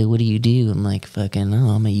like, yeah, what do you do? I'm like, fucking, oh,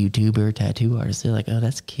 I'm a YouTuber, tattoo artist. They're like, oh,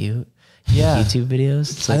 that's cute. Yeah. YouTube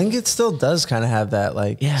videos. It's I like, think it still does kind of have that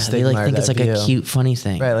like they stigma like think or it's that like view. a cute, funny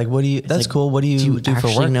thing. Right. Like what do you, that's like, cool. What do you do for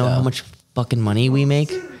actually work know though? how much fucking money we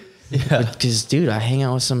make? Yeah. Because dude, I hang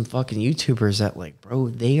out with some fucking YouTubers that like, bro,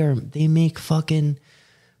 they make fucking,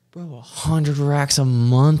 bro, 100 racks a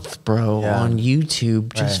month, bro, on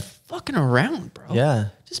YouTube, just fucking around, bro. Yeah.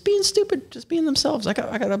 Just being stupid, just being themselves. I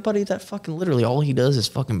got a buddy that fucking literally all he does is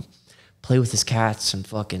fucking play with his cats and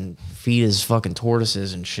fucking feed his fucking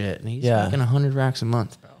tortoises and shit. And he's making 100 racks a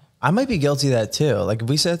month, bro. I might be guilty of that too. Like if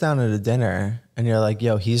we sat down at a dinner and you're like,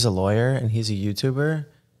 yo, he's a lawyer and he's a YouTuber,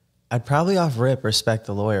 I'd probably off rip respect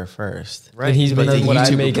the lawyer first. Right. And he's But making the what I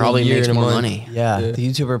YouTuber make probably in a year makes and a more month. money. Yeah. The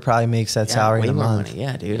YouTuber probably makes that salary way in a more month. money.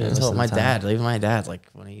 Yeah, dude. Yeah, I most told of my the time. dad, even my dad, like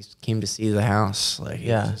when he came to see the house, like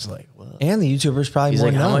he was just like, what? And the YouTuber's probably He's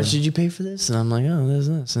more like, how known. much did you pay for this? And I'm like, oh,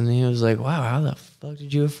 this. And he was like, wow, how the fuck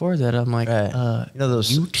did you afford that? I'm like, you know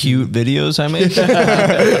those Cute videos I make.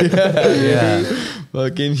 yeah.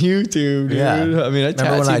 Fucking YouTube, dude. Yeah. I mean, I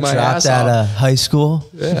Remember when I tattooed my dropped ass out off. of high school?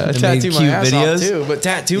 Yeah, I and made tattooed my cute ass videos. off too. But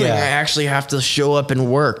tattooing, Yeah. I actually have to show up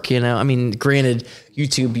and work, you know? I mean, granted,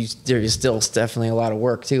 YouTube, there is still definitely a lot of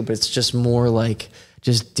work too, but it's just more like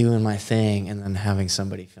just doing my thing and then having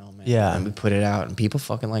somebody film it. Yeah. And we put it out and people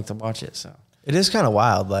fucking like to watch it, so. It is kind of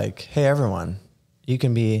wild. Like, hey, everyone, you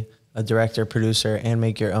can be a director, producer, and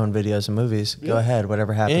make your own videos and movies, go ahead.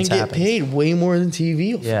 Whatever happens, And get happens. paid way more than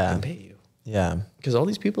TV will Yeah. fucking pay you. Yeah. Because all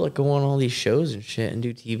these people that go on all these shows and shit and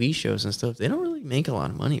do TV shows and stuff, they don't really make a lot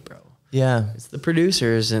of money, bro. Yeah. It's the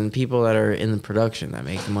producers and people that are in the production that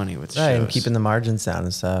make the money with the Right. shows. And keeping the margins down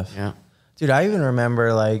and stuff. Yeah. Dude, I even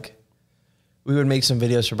remember like we would make some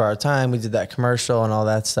videos for Bar Time. We did that commercial and all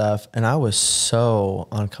that stuff. And I was so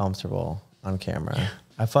uncomfortable on camera. Yeah.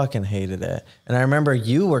 I fucking hated it. And I remember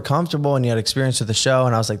you were comfortable and you had experience with the show.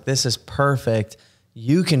 And I was like, this is perfect.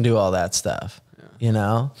 You can do all that stuff, you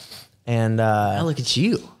know? And Now look at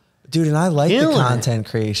you. dude, and I like the Killing content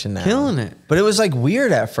creation now. Killing it. But it was like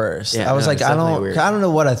weird at first. Yeah, I was no, like, it's definitely weird. I don't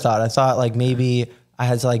know what I thought. I thought like maybe I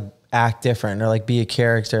had to like act different or like be a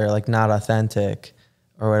character, like not authentic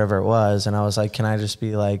or whatever it was. And I was like, can I just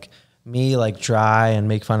be like me, like dry and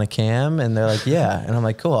make fun of Cam? And they're like, yeah. And I'm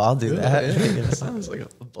like, cool, I'll do that. It sounds like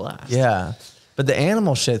a blast. Yeah. But the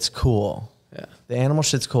animal shit's cool. Yeah. The animal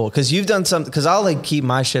shit's cool. Cause you've done something, cause I'll like keep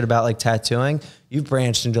my shit about like tattooing. You've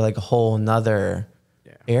branched into like a whole nother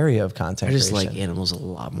area of content. I just creation. like animals a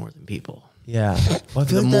lot more than people. Yeah. Well, I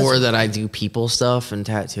feel The like more that I do people stuff and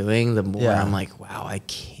tattooing, the more Yeah. I'm like, wow, I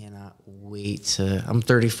cannot wait to. I'm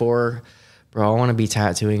 34, bro. I want to be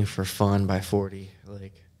tattooing for fun by 40.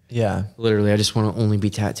 Like, yeah. literally, I just want to only be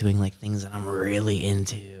tattooing like things that I'm really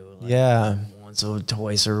into. Like, Yeah. once or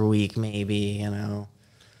twice a week, maybe. You know.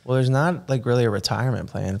 Well, there's not like really a retirement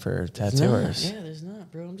plan for tattooers. Yeah, there's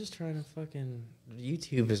not, bro. I'm just trying to fucking.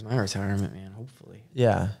 YouTube is my retirement, man. Hopefully.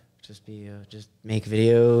 Yeah. Just just make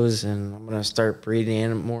videos, and I'm gonna start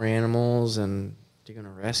breeding more animals, and doing a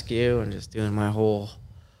rescue, and just doing my whole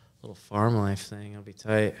little farm life thing. It'll be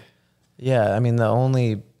tight. Yeah. I mean, the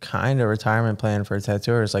only kind of retirement plan for a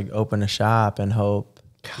tattooer is like open a shop and hope,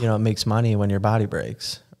 you know, it makes money when your body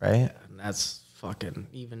breaks. Right. And that's fucking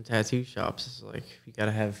even tattoo shops. It's like you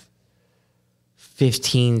gotta have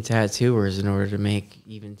 15 tattooers in order to make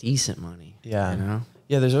even decent money. Yeah. You know.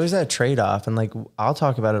 Yeah. There's always that trade-off. And like, I'll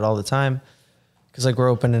talk about it all the time. Cause like we're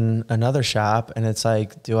opening another shop and it's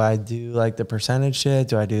like, do I do like the percentage shit?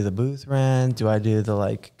 Do I do the booth rent? Do I do the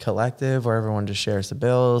like collective where everyone just shares the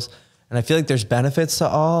bills? And I feel like there's benefits to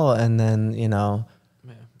all. And then, you know,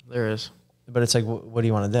 Yeah, there is. but it's like, what do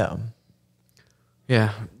you want to do?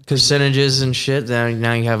 Yeah, percentages and shit. Now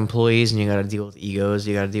you have employees, and you got to deal with egos.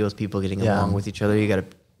 You got to deal with people getting Yeah. along with each other. You got to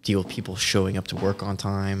deal with people showing up to work on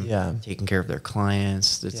time. Yeah. taking care of their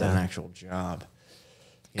clients. It's an Yeah. actual job.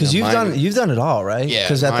 Because you've done it all, right? Yeah,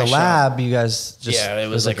 Because at my the shop- lab, you guys just it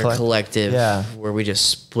was like a collective. Yeah. where we just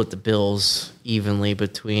split the bills evenly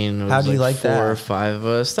between. It was How do you like four that? or five of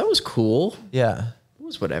us. That was cool. Yeah. It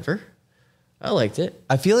was whatever. I liked it.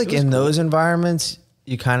 I feel like in those environments,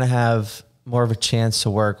 you kind of have more of a chance to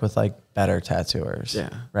work with like better tattooers. Yeah.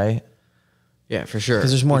 Right. Yeah, for sure.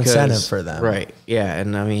 'Cause there's more incentive for them. Right. Yeah.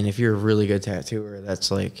 And I mean, if you're a really good tattooer, that's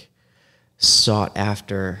like sought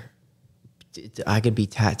after. I could be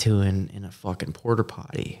tattooing in a fucking porta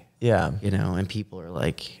potty, Yeah. you know, and people are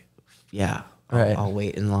like, yeah, Right. I'll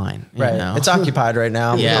wait in line. You Right. know? It's occupied right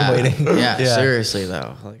now. Yeah. I'm waiting. Yeah, seriously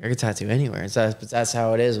though. Like I could tattoo anywhere. But that's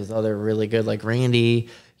how it is with other really good, like Randy,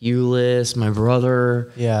 Ulyss, my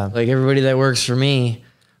brother. Yeah. Like everybody that works for me,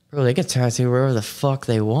 bro, they could tattoo wherever the fuck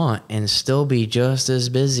they want and still be just as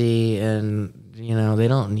busy, and you know, they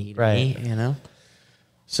don't need Right. me, you know?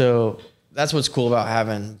 So that's what's cool about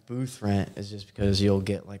having booth rent, is just because you'll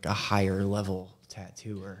get like a higher level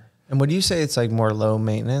tattooer. And would you say it's like more low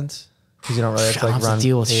maintenance? Because you don't really have I to don't like have run to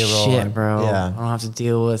deal with payroll shit, and- bro. I Yeah. don't have to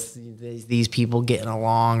deal with these people getting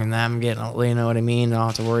along and them getting, you know what I mean? I don't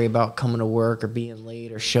have to worry about coming to work or being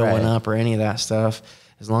late or showing Right. up or any of that stuff.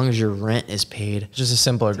 As long as your rent is paid. Just a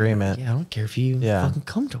simple agreement. Yeah, I don't care if you Yeah. fucking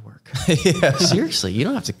come to work. Yeah. Seriously, you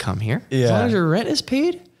don't have to come here. As Yeah. long as your rent is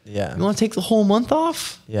paid. Yeah. You want to take the whole month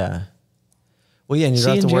off? Yeah. Well, yeah, and you See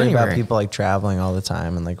don't have you to in worry about January. people like traveling all the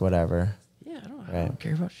time and like whatever. Yeah, I Right. don't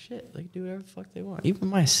care about shit. They can do whatever the fuck they want. Even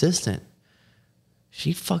my assistant,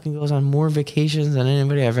 she fucking goes on more vacations than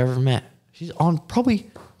anybody I've ever met. She's on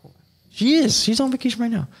She's on vacation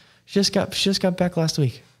right now. She just got back last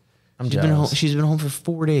week. I'm She's been home. jealous. She's been home for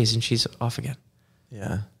 4 days and she's off again.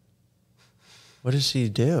 Yeah. What does she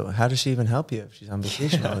do? How does she even help you if she's on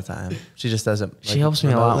vacation all the time? She just doesn't. She helps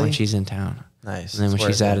me a lot when remotely? she's in town. Nice. And then when It's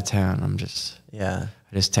she's worth out it. of town, Yeah.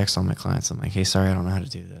 I just text all my clients. I'm like, hey, sorry, I don't know how to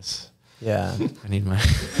do this. Yeah. I need my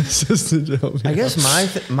assistant to help me. I guess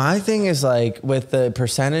my thing is like with the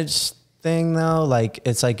percentage thing though, like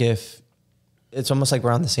it's like if it's almost like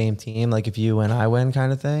we're on the same team, like if you win, I win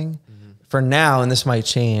kind of thing. For now, and this might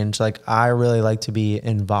change, like I really like to be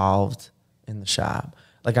involved in the shop.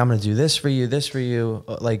 Like I'm gonna do this for you,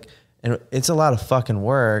 like, And it's a lot of fucking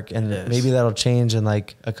work, and maybe that'll change in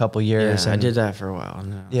like a couple years. Yeah, and I did that for a while.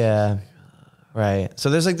 No. Yeah. Right. So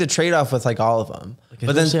there's like the trade-off with like all of them. Like,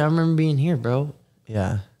 but then I remember being here, bro.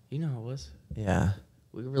 yeah. You know how it was. Yeah.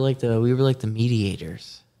 We were like the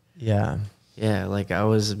mediators. Yeah. Yeah, like I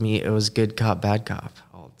was me. It was good cop, bad cop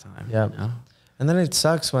all the time. Yeah. You know? And then it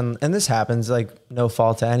sucks when, and this happens, like no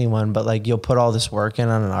fault to anyone, but like you'll put all this work in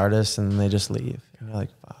on an artist and they just leave. And you're like,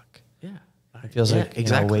 fuck. Yeah. It feels like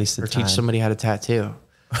exactly. a waste of or time. teach somebody how to tattoo.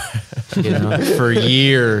 You know, for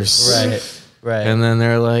years. Right. Right. And then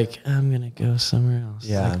they're like, I'm gonna go somewhere else.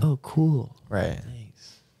 Yeah. Like, oh, cool. Right.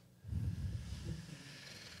 Thanks.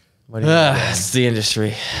 What do you do? It's the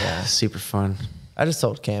industry. Yeah. Super fun. I just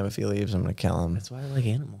told Cam if he leaves, I'm going to kill him. That's why I like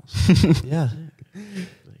animals. Yeah.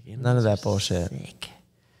 Like, None of that animals are bullshit. sick.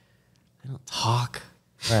 They don't talk.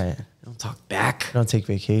 Right. They don't talk back. They don't take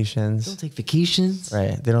vacations. They don't take vacations.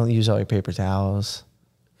 Right. They don't use all your paper towels.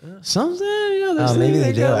 Something, you know, there's maybe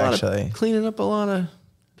they do, got a lot actually. of cleaning up a lot of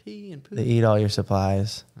pee and poo. They eat all your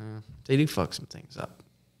supplies. They do fuck some things up,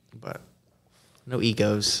 but no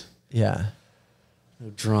egos, Yeah. no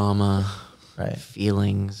drama, Right.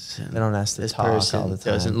 feelings. And They don't ask to this talk person all the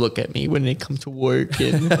time. doesn't look at me when they come to work,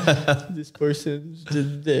 and this person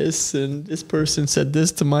did this, and this person said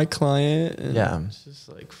this to my client. And Yeah. it's just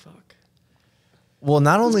like fuck. Well,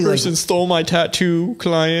 not only like Stole my tattoo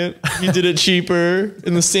client. He did it cheaper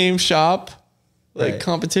in the same shop. Like Right.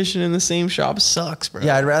 competition in the same shop sucks, bro.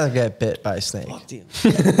 yeah, I'd rather get bit by a snake.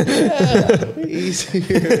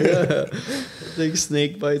 Easier. Like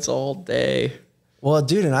snake bites all day. Well,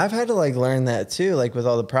 dude, and I've had to like learn that too, like with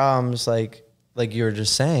all the problems, like you were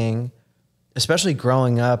just saying, especially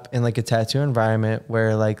growing up in like a tattoo environment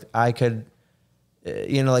where like I could,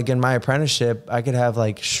 you know, like in my apprenticeship, I could have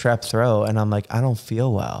like strep throat, and I'm like, I don't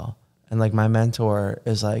feel well, and like my mentor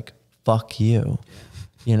is like, fuck you,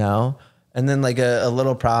 you know, and then like a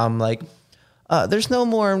little problem like. There's no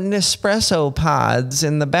more Nespresso pods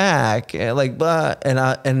in the back, like, but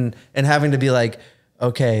and having to be like,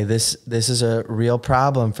 okay, this is a real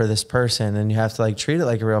problem for this person, and you have to like treat it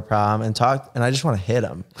like a real problem and talk. And I just want to hit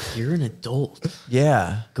them. You're an adult.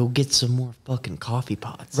 Yeah, Go get some more fucking coffee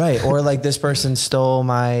pots. right. Or like this person stole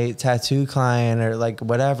my tattoo client, or like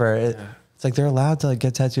whatever. It's like they're allowed to like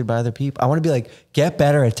get tattooed by other people. I want to be like, get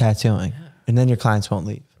better at tattooing, and then your clients won't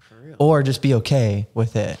leave, or just be okay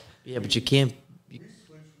with it. Yeah, but you can't.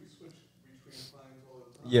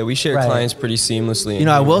 Yeah, we share Right. clients pretty seamlessly. You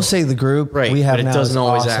know, I will say the group we have but it now doesn't is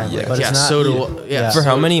always awesome, act like but yeah. it's not, So do yeah. For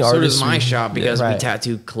how many so artists does my we- shop because Right. we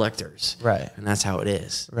tattoo collectors, Right. And that's how it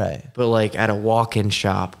is, Right. But like at a walk-in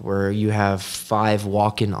shop where you have 5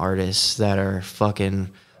 walk-in artists that are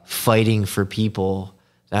fucking fighting for people,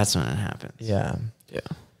 that's when it happens. Yeah. Yeah.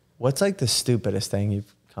 What's like the stupidest thing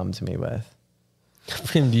you've come to me with?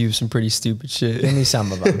 I've given you some pretty stupid shit. Give me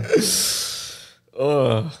some of them.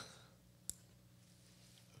 Ugh.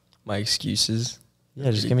 My excuses.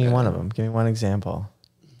 Yeah, just give me one of them. Give me one example.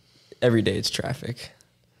 Every day it's traffic.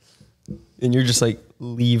 And you're just like,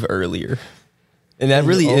 leave earlier. And that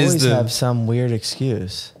really you is always the... have some weird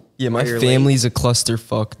excuse. Yeah, my You're family's a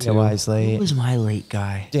clusterfuck Yeah, too. why he's Who late. was my late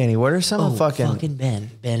guy? Danny, what are some Oh, of fucking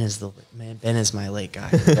Ben. Ben is the man. Ben is my late guy.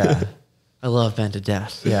 yeah. I love Ben to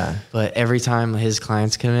death. Yeah. But every time his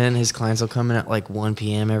clients come in, his clients will come in at like 1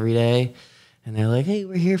 p.m. every day. And they're like, hey,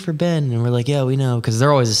 we're here for Ben. And we're like, yeah, we know. Because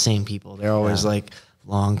they're always the same people. They're always like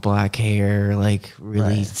long black hair, like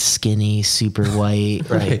really Right. skinny, super white.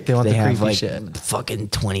 Right. Like, They want the have creepy like shit. fucking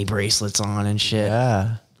 20 bracelets on and shit.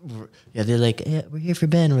 Yeah. Yeah, they're like, yeah, we're here for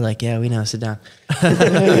Ben. We're like, yeah, we know. Sit down.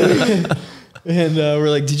 And we're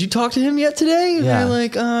like, did you talk to him yet today? And Yeah. they're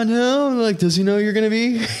like, no. And we're like, does he know you're going to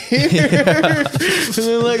be here? And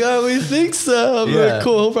they're like, oh, we think so. I'm Yeah. like,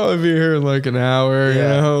 cool. He'll probably be here in like an hour,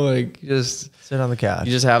 Yeah. you know? Like, just, Sit on the couch.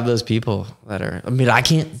 you just have those people that are, I mean, I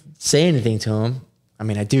can't say anything to him. I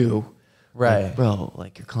mean, I do. Right. Like, bro,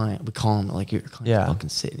 like your client, we call him like your client's Yeah. fucking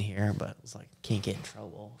sitting here, but it's like, can't get in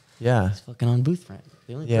trouble. Yeah. He's fucking on booth rent.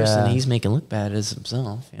 The only Yeah. person he's making look bad is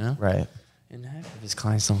himself, you know? Right. And half of his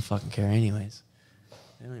clients don't fucking care anyways.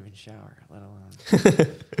 They don't even shower, let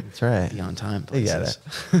alone That's right. be on time. They get places.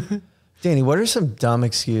 it. Danny, what are some dumb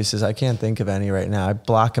excuses? I can't think of any right now. I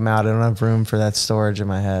block them out. I don't have room for that storage in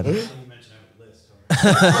my head. You mentioned I have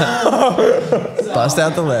a list. Already. Bust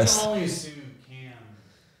out the list. I can only assume Cam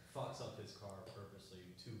fucks up his car purposely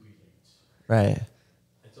to be late. Right.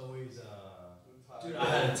 It's always, dude, I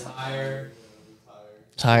had a tire.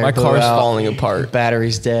 Tire My blew car's out, falling apart.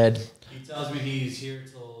 Battery's dead. He tells me he's here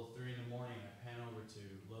till 3 in the morning. I pan over to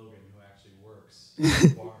Logan, who actually works at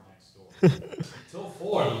the bar next door. Till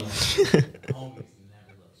 4 in the morning. Homies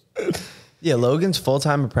never late. Yeah, Logan's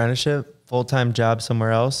full-time apprenticeship, full-time job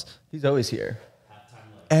somewhere else. He's always here.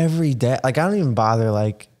 Every day. Like, I don't even bother,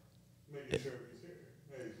 like,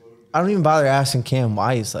 I don't even bother asking Cam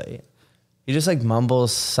why he's late. He just, like,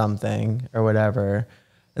 mumbles something or whatever.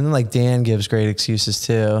 And then, like, Dan gives great excuses,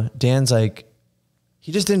 too. Dan's like,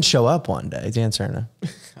 he just didn't show up one day. Dan Cerna.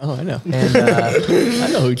 Oh, I know. And I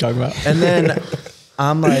know who you're talking about. and then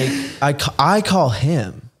I'm like, I call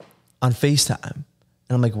him on FaceTime. And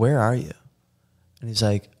I'm like, where are you? And he's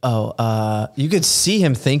like, oh, you could see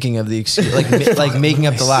him thinking of the excuse, like making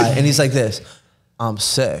up the lie. And he's like this, I'm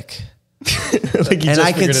sick. Like And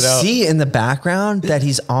I could see in the background that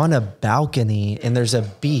he's on a balcony and there's a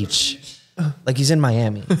beach. Like he's in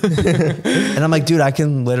Miami. And I'm like, dude, I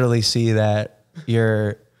can literally see that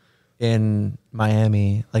you're in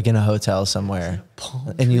Miami, like in a hotel somewhere.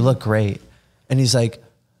 And you look great. And he's like,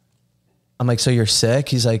 I'm like, so you're sick?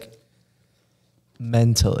 He's like,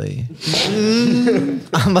 mentally.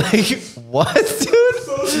 I'm like, what,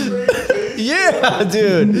 dude? Yeah,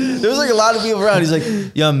 dude. There was like a lot of people around. He's like,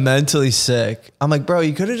 yeah, I'm mentally sick. I'm like, bro,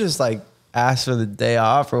 you could have just like asked for the day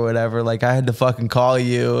off or whatever. Like I had to fucking call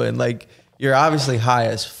you and like you're obviously high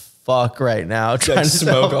as fuck right now. Trying to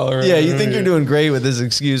smoke all around. Yeah, you think you're doing great with this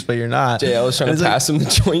excuse, but you're not. Yeah, I was trying to pass him the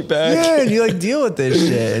joint back. Yeah, and you like deal with this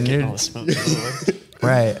shit. And you're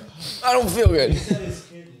right. I don't feel good.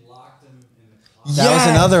 That was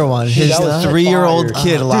another one. His that was 3-year-old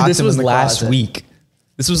kid Dude, locked this him was in the last closet. week.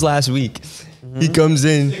 This was last week. He comes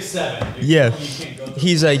in. 6'7". Yeah.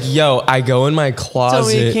 He's like, yo, I go in my Tell me you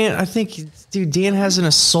closet. can't. I think, dude, Dan has an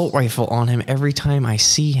assault rifle on him every time I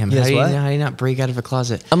see him. He How has do, you, what? how do you not break out of a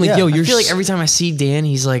closet? I'm like, Yeah. yo, I you're feel like every time I see Dan,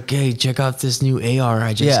 he's like, hey, check out this new AR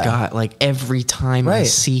I just Yeah. got. Like every time I Right.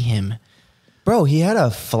 see him. Bro, he had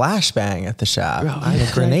a flashbang at the shop. Bro, and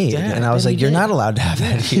a grenade. yeah, and I was I bet like, he you're did. not allowed to have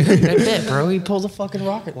that here. I bet, bro. He pulled a fucking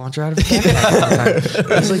rocket launcher out of his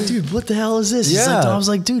backpack. I was like, dude, what the hell is this? He's like, Yeah. I was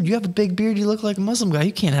like, dude, you have a big beard. You look like a Muslim guy.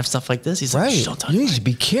 You can't have stuff like this. He's like, Right. shh, don't touch You me. need to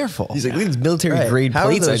be careful. He's like, look at these military Right. grade How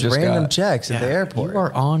plates are I those just random got. checks at the airport? You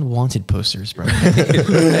are on wanted posters, bro.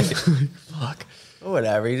 Fuck.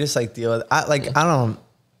 Whatever. You just like deal with I don't,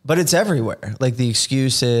 but it's everywhere. Like the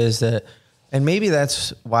excuses that, and maybe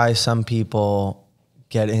that's why some people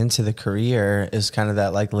get into the career is kind of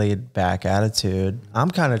that like laid back attitude.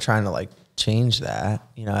 I'm kind of trying to like change that,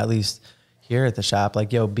 you know, at least here at the shop,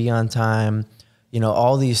 like, yo, be on time, you know,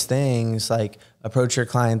 all these things, like approach your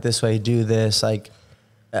client this way, do this. Like,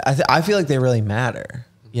 I feel like they really matter,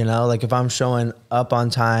 you know, like if I'm showing up on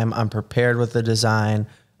time, I'm prepared with the design,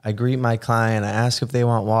 I greet my client, I ask if they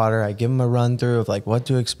want water, I give them a run through of like what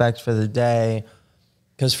to expect for the day.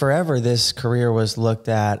 Because forever this career was looked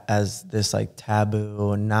at as this like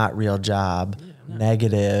taboo, not real job,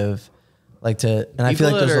 negative, like to, and I feel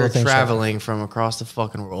like those that little are things traveling from across the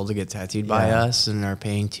fucking world to get tattooed by Yeah. us and are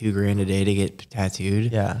paying $2,000 a day to get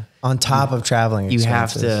tattooed. Yeah, on top of traveling, You have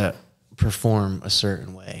expenses. to perform a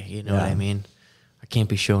certain way. You know what Yeah. I mean? I can't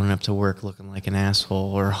be showing up to work looking like an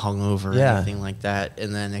asshole or hungover or Yeah. anything like that,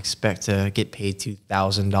 and then expect to get paid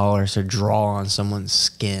 $2,000 to draw on someone's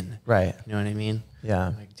skin. Right. You know what I mean?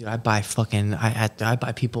 Yeah. Like, dude, I buy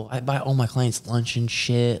all my clients lunch and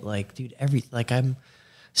shit. Like, dude, I'm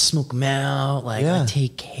smoke them out. Like, Yeah. I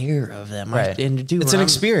take care of them. Right. And dude, It's when an I'm-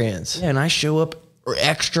 experience. Yeah, and I show up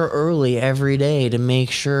extra early every day to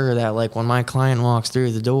make sure that like when my client walks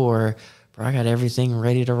through the door, bro, I got everything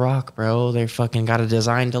ready to rock, bro. They fucking got a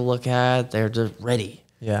design to look at. They're just ready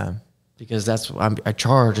Yeah. because that's I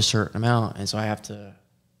charge a certain amount, and so I have to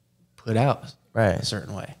put out Right. a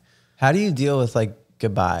certain way. How do you deal with like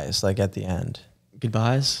goodbyes, like at the end?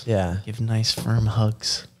 Goodbyes. Yeah. Give nice firm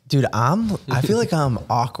hugs. Dude, I feel like I'm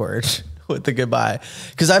awkward with the goodbye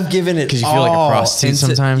because I've given it Because you feel like a all prostitute into-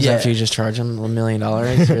 sometimes yeah. after you just charge them $1 million.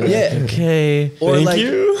 You're Yeah. like, okay. Or thank like,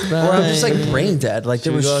 you. or I'm just like Bye. brain dead. Like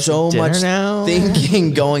there Should we go out was to so dinner much now?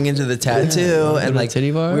 thinking going into the tattoo, Wanna go and to like the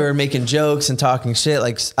titty bar? we were making jokes and talking shit.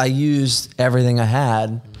 Like I used everything I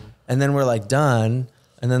had, and then we're like done,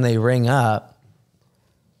 and then they ring up,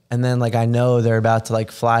 and then like I know they're about to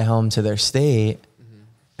like fly home to their state,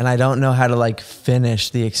 and I don't know how to like finish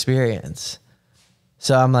the experience.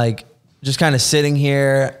 So I'm like just kind of sitting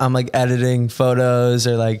here. I'm like editing photos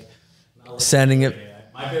or like sending it.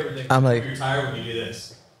 My favorite thing. I'm when like- you're tired when you do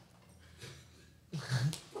this.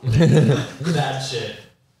 That shit.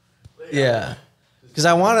 Yeah. Because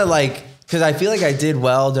I want to like, because I feel like I did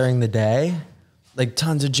well during the day. Like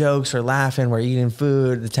tons of jokes, we're laughing, we're eating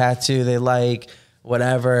food, the tattoo they like,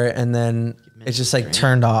 whatever. And then it's just like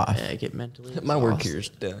turned off. Yeah, I get mentally. My work exhausted. here is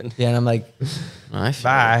done. Yeah. And I'm like, I feel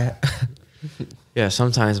bye. Yeah,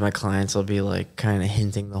 sometimes my clients will be like kind of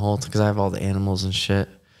hinting the whole because I have all the animals and shit.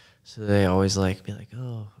 So they always like be like,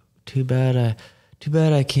 oh, too bad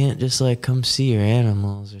I can't just like come see your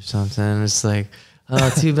animals or something. And it's like, oh,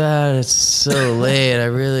 too bad it's so late. I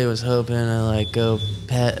really was hoping to like go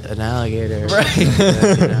pet an alligator. Right. You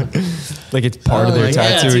know? Like it's part of their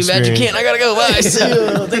tattoo too experience. bad you can't. I gotta go. Bye. See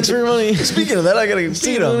you. Thanks for your money. Speaking of that, I gotta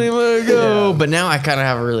feed them. Go. But now I kind of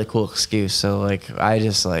have a really cool excuse. So like, I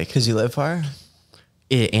just like, Because you live far?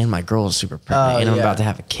 and my girl is super pregnant, and I'm yeah. about to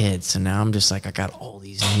have a kid. So now I'm just like, I got all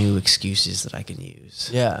these new excuses that I can use.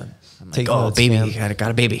 Yeah. I'm like, oh, baby, I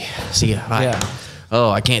got a baby. See ya. Bye. Yeah. Oh,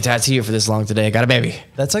 I can't tattoo you for this long today. I got a baby.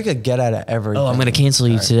 That's like a get out of everything. Oh, I'm gonna cancel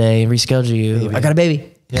you today and reschedule you. Baby. I got a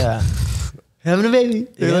baby. Yeah. Having a baby.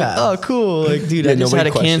 They're Yeah. like, oh, cool. Like, dude, I just had to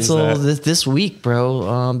nobody questions cancel that. this week,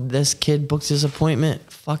 bro. This kid booked his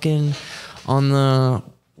appointment fucking on the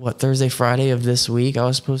Thursday, Friday of this week. I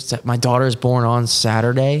was supposed to. My daughter is born on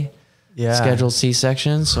Saturday. Yeah. Scheduled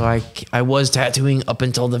C-section, so I was tattooing up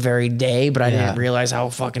until the very day, but I didn't realize how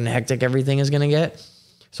fucking hectic everything is gonna get.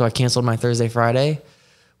 So I canceled my Thursday, Friday,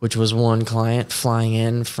 which was one client flying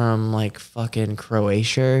in from like fucking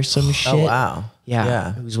Croatia or some shit. Oh, wow.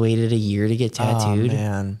 Yeah. Who's waited a year to get tattooed. Oh,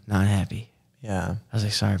 man. Not happy. Yeah. I was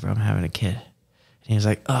like, sorry, bro, I'm having a kid. And he was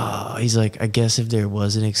like, oh, he's like, I guess if there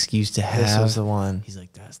was an excuse to have. This was the one. He's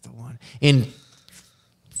like, that's the one. And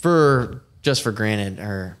for granted,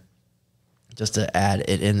 or just to add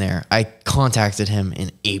it in there, I contacted him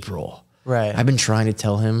in April. Right. I've been trying to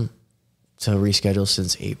tell him to reschedule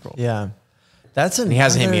since April. Yeah. That's another he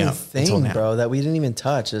hasn't hit me up until thing, now. bro, that we didn't even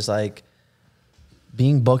touch is like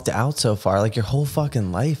being booked out so far. Like your whole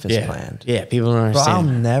fucking life is planned. Yeah, people don't Bro, I'll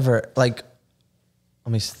understand. never, like,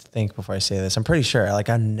 let me think before I say this. I'm pretty sure, like,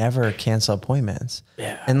 I never cancel appointments.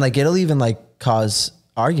 Yeah. And, like, it'll even, like, cause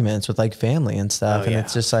arguments with, like, family and stuff. Oh, and yeah,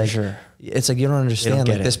 it's just for like, sure. it's like, you don't understand.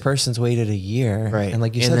 get Like, it. this person's waited a year. Right. And,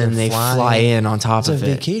 like you and said, then they're they fly in on top It's of a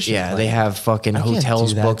it. vacation Yeah, plan. they have fucking I can't hotels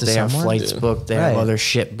do that booked. to They have someone. flights booked. They have Right. other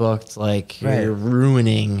shit booked. Like, Right. you're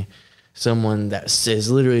ruining someone that is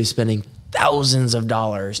literally spending thousands of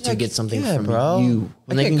dollars to get something from you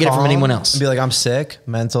when they can get it from anyone else. And be like, I'm sick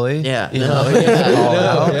mentally. Yeah. You No, know?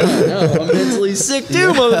 no, I'm mentally sick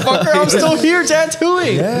too, motherfucker. I'm still here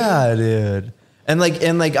tattooing. Yeah, dude. And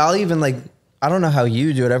like I'll even like, I don't know how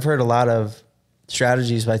you do it. I've heard a lot of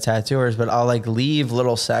strategies by tattooers, but I'll like leave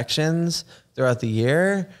little sections throughout the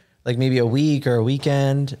year, like maybe a week or a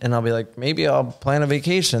weekend, and I'll be like, maybe I'll plan a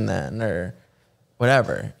vacation then or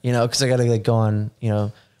whatever, you know, because I got to like go on, you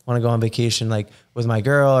know, want to go on vacation like with my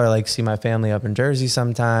girl or like see my family up in Jersey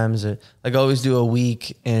sometimes. Or, like always do a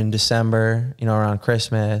week in December, you know, around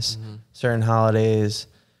Christmas, certain holidays.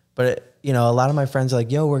 But it, you know, a lot of my friends are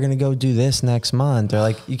like, yo, we're going to go do this next month. They're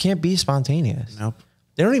like, you can't be spontaneous. Nope.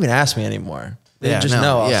 They don't even ask me anymore. They just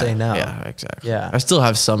know I'll say no. Yeah, exactly. Yeah. I still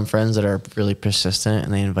have some friends that are really persistent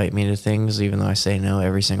and they invite me to things even though I say no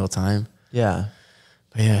every single time. Yeah.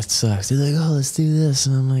 But yeah, it sucks. They're like, oh, let's do this.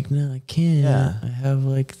 And I'm like, no, I can't. Yeah. I have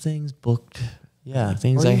like things booked. Yeah. Like,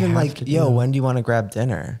 things or I even have like, to yo, do. when do you want to grab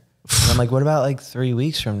dinner? And I'm like, what about like 3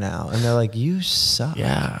 weeks from now? And they're like, you suck.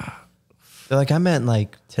 Yeah. They're like, I meant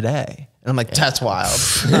like today. And I'm like, that's wild.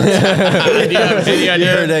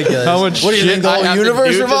 You're ridiculous. How much What do you think? The whole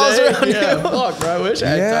universe revolves around you? Fuck, bro. I wish I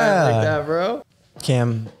had time like that, bro.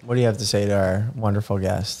 Cam, what do you have to say to our wonderful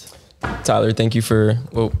guest? Tyler, thank you for.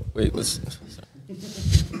 Whoa, wait.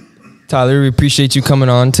 Tyler, we appreciate you coming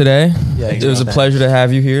on today. Yeah, It was a thanks. pleasure to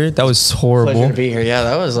have you here. That was horrible. Pleasure to be here. Yeah,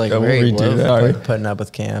 that was like Yeah, we'll very redo low. that. All right. Putting up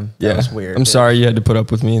with Cam. Yeah, That was weird. I'm dude. sorry you had to put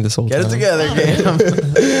up with me this whole Get time. it together,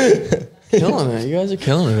 Cam. Killing it. You guys are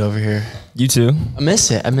killing it over here. You too. I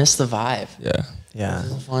miss it. I miss the vibe. Yeah. Yeah.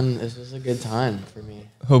 This is fun. This is a good time for me.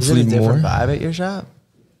 Hopefully Is it a more. different vibe at your shop?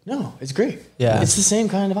 No, it's great. Yeah. It's the same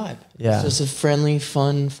kind of vibe. Yeah. It's just a friendly,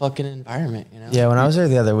 fun fucking environment, you know? Yeah, when I was there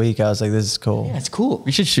the other week, I was like, this is cool. Yeah, it's cool.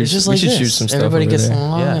 We should shoot- It's just we like should this. shoot some stuff Everybody over gets there.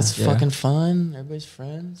 along. Yeah. It's Yeah. fucking fun. Everybody's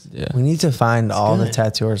friends. Yeah. We need to find all the good.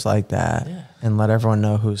 tattooers like that Yeah. and let everyone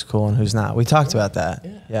know who's cool and who's not. We talked about that.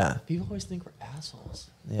 Yeah. Yeah. People always think we're assholes.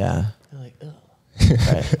 Yeah. They're like, ugh.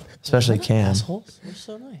 Right. Especially We're not Cam. assholes. We're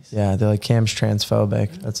so nice. Yeah. They're like, Cam's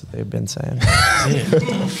transphobic. That's what they've been saying. Dude, what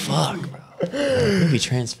the fuck, bro? Maybe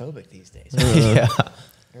transphobic these days. Yeah.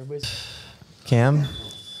 Everybody's. Cam,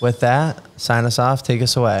 with that, sign us off. Take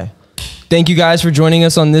us away. Thank you guys for joining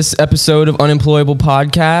us on this episode of Unemployable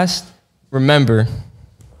Podcast. Remember,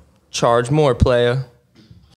 charge more, playa.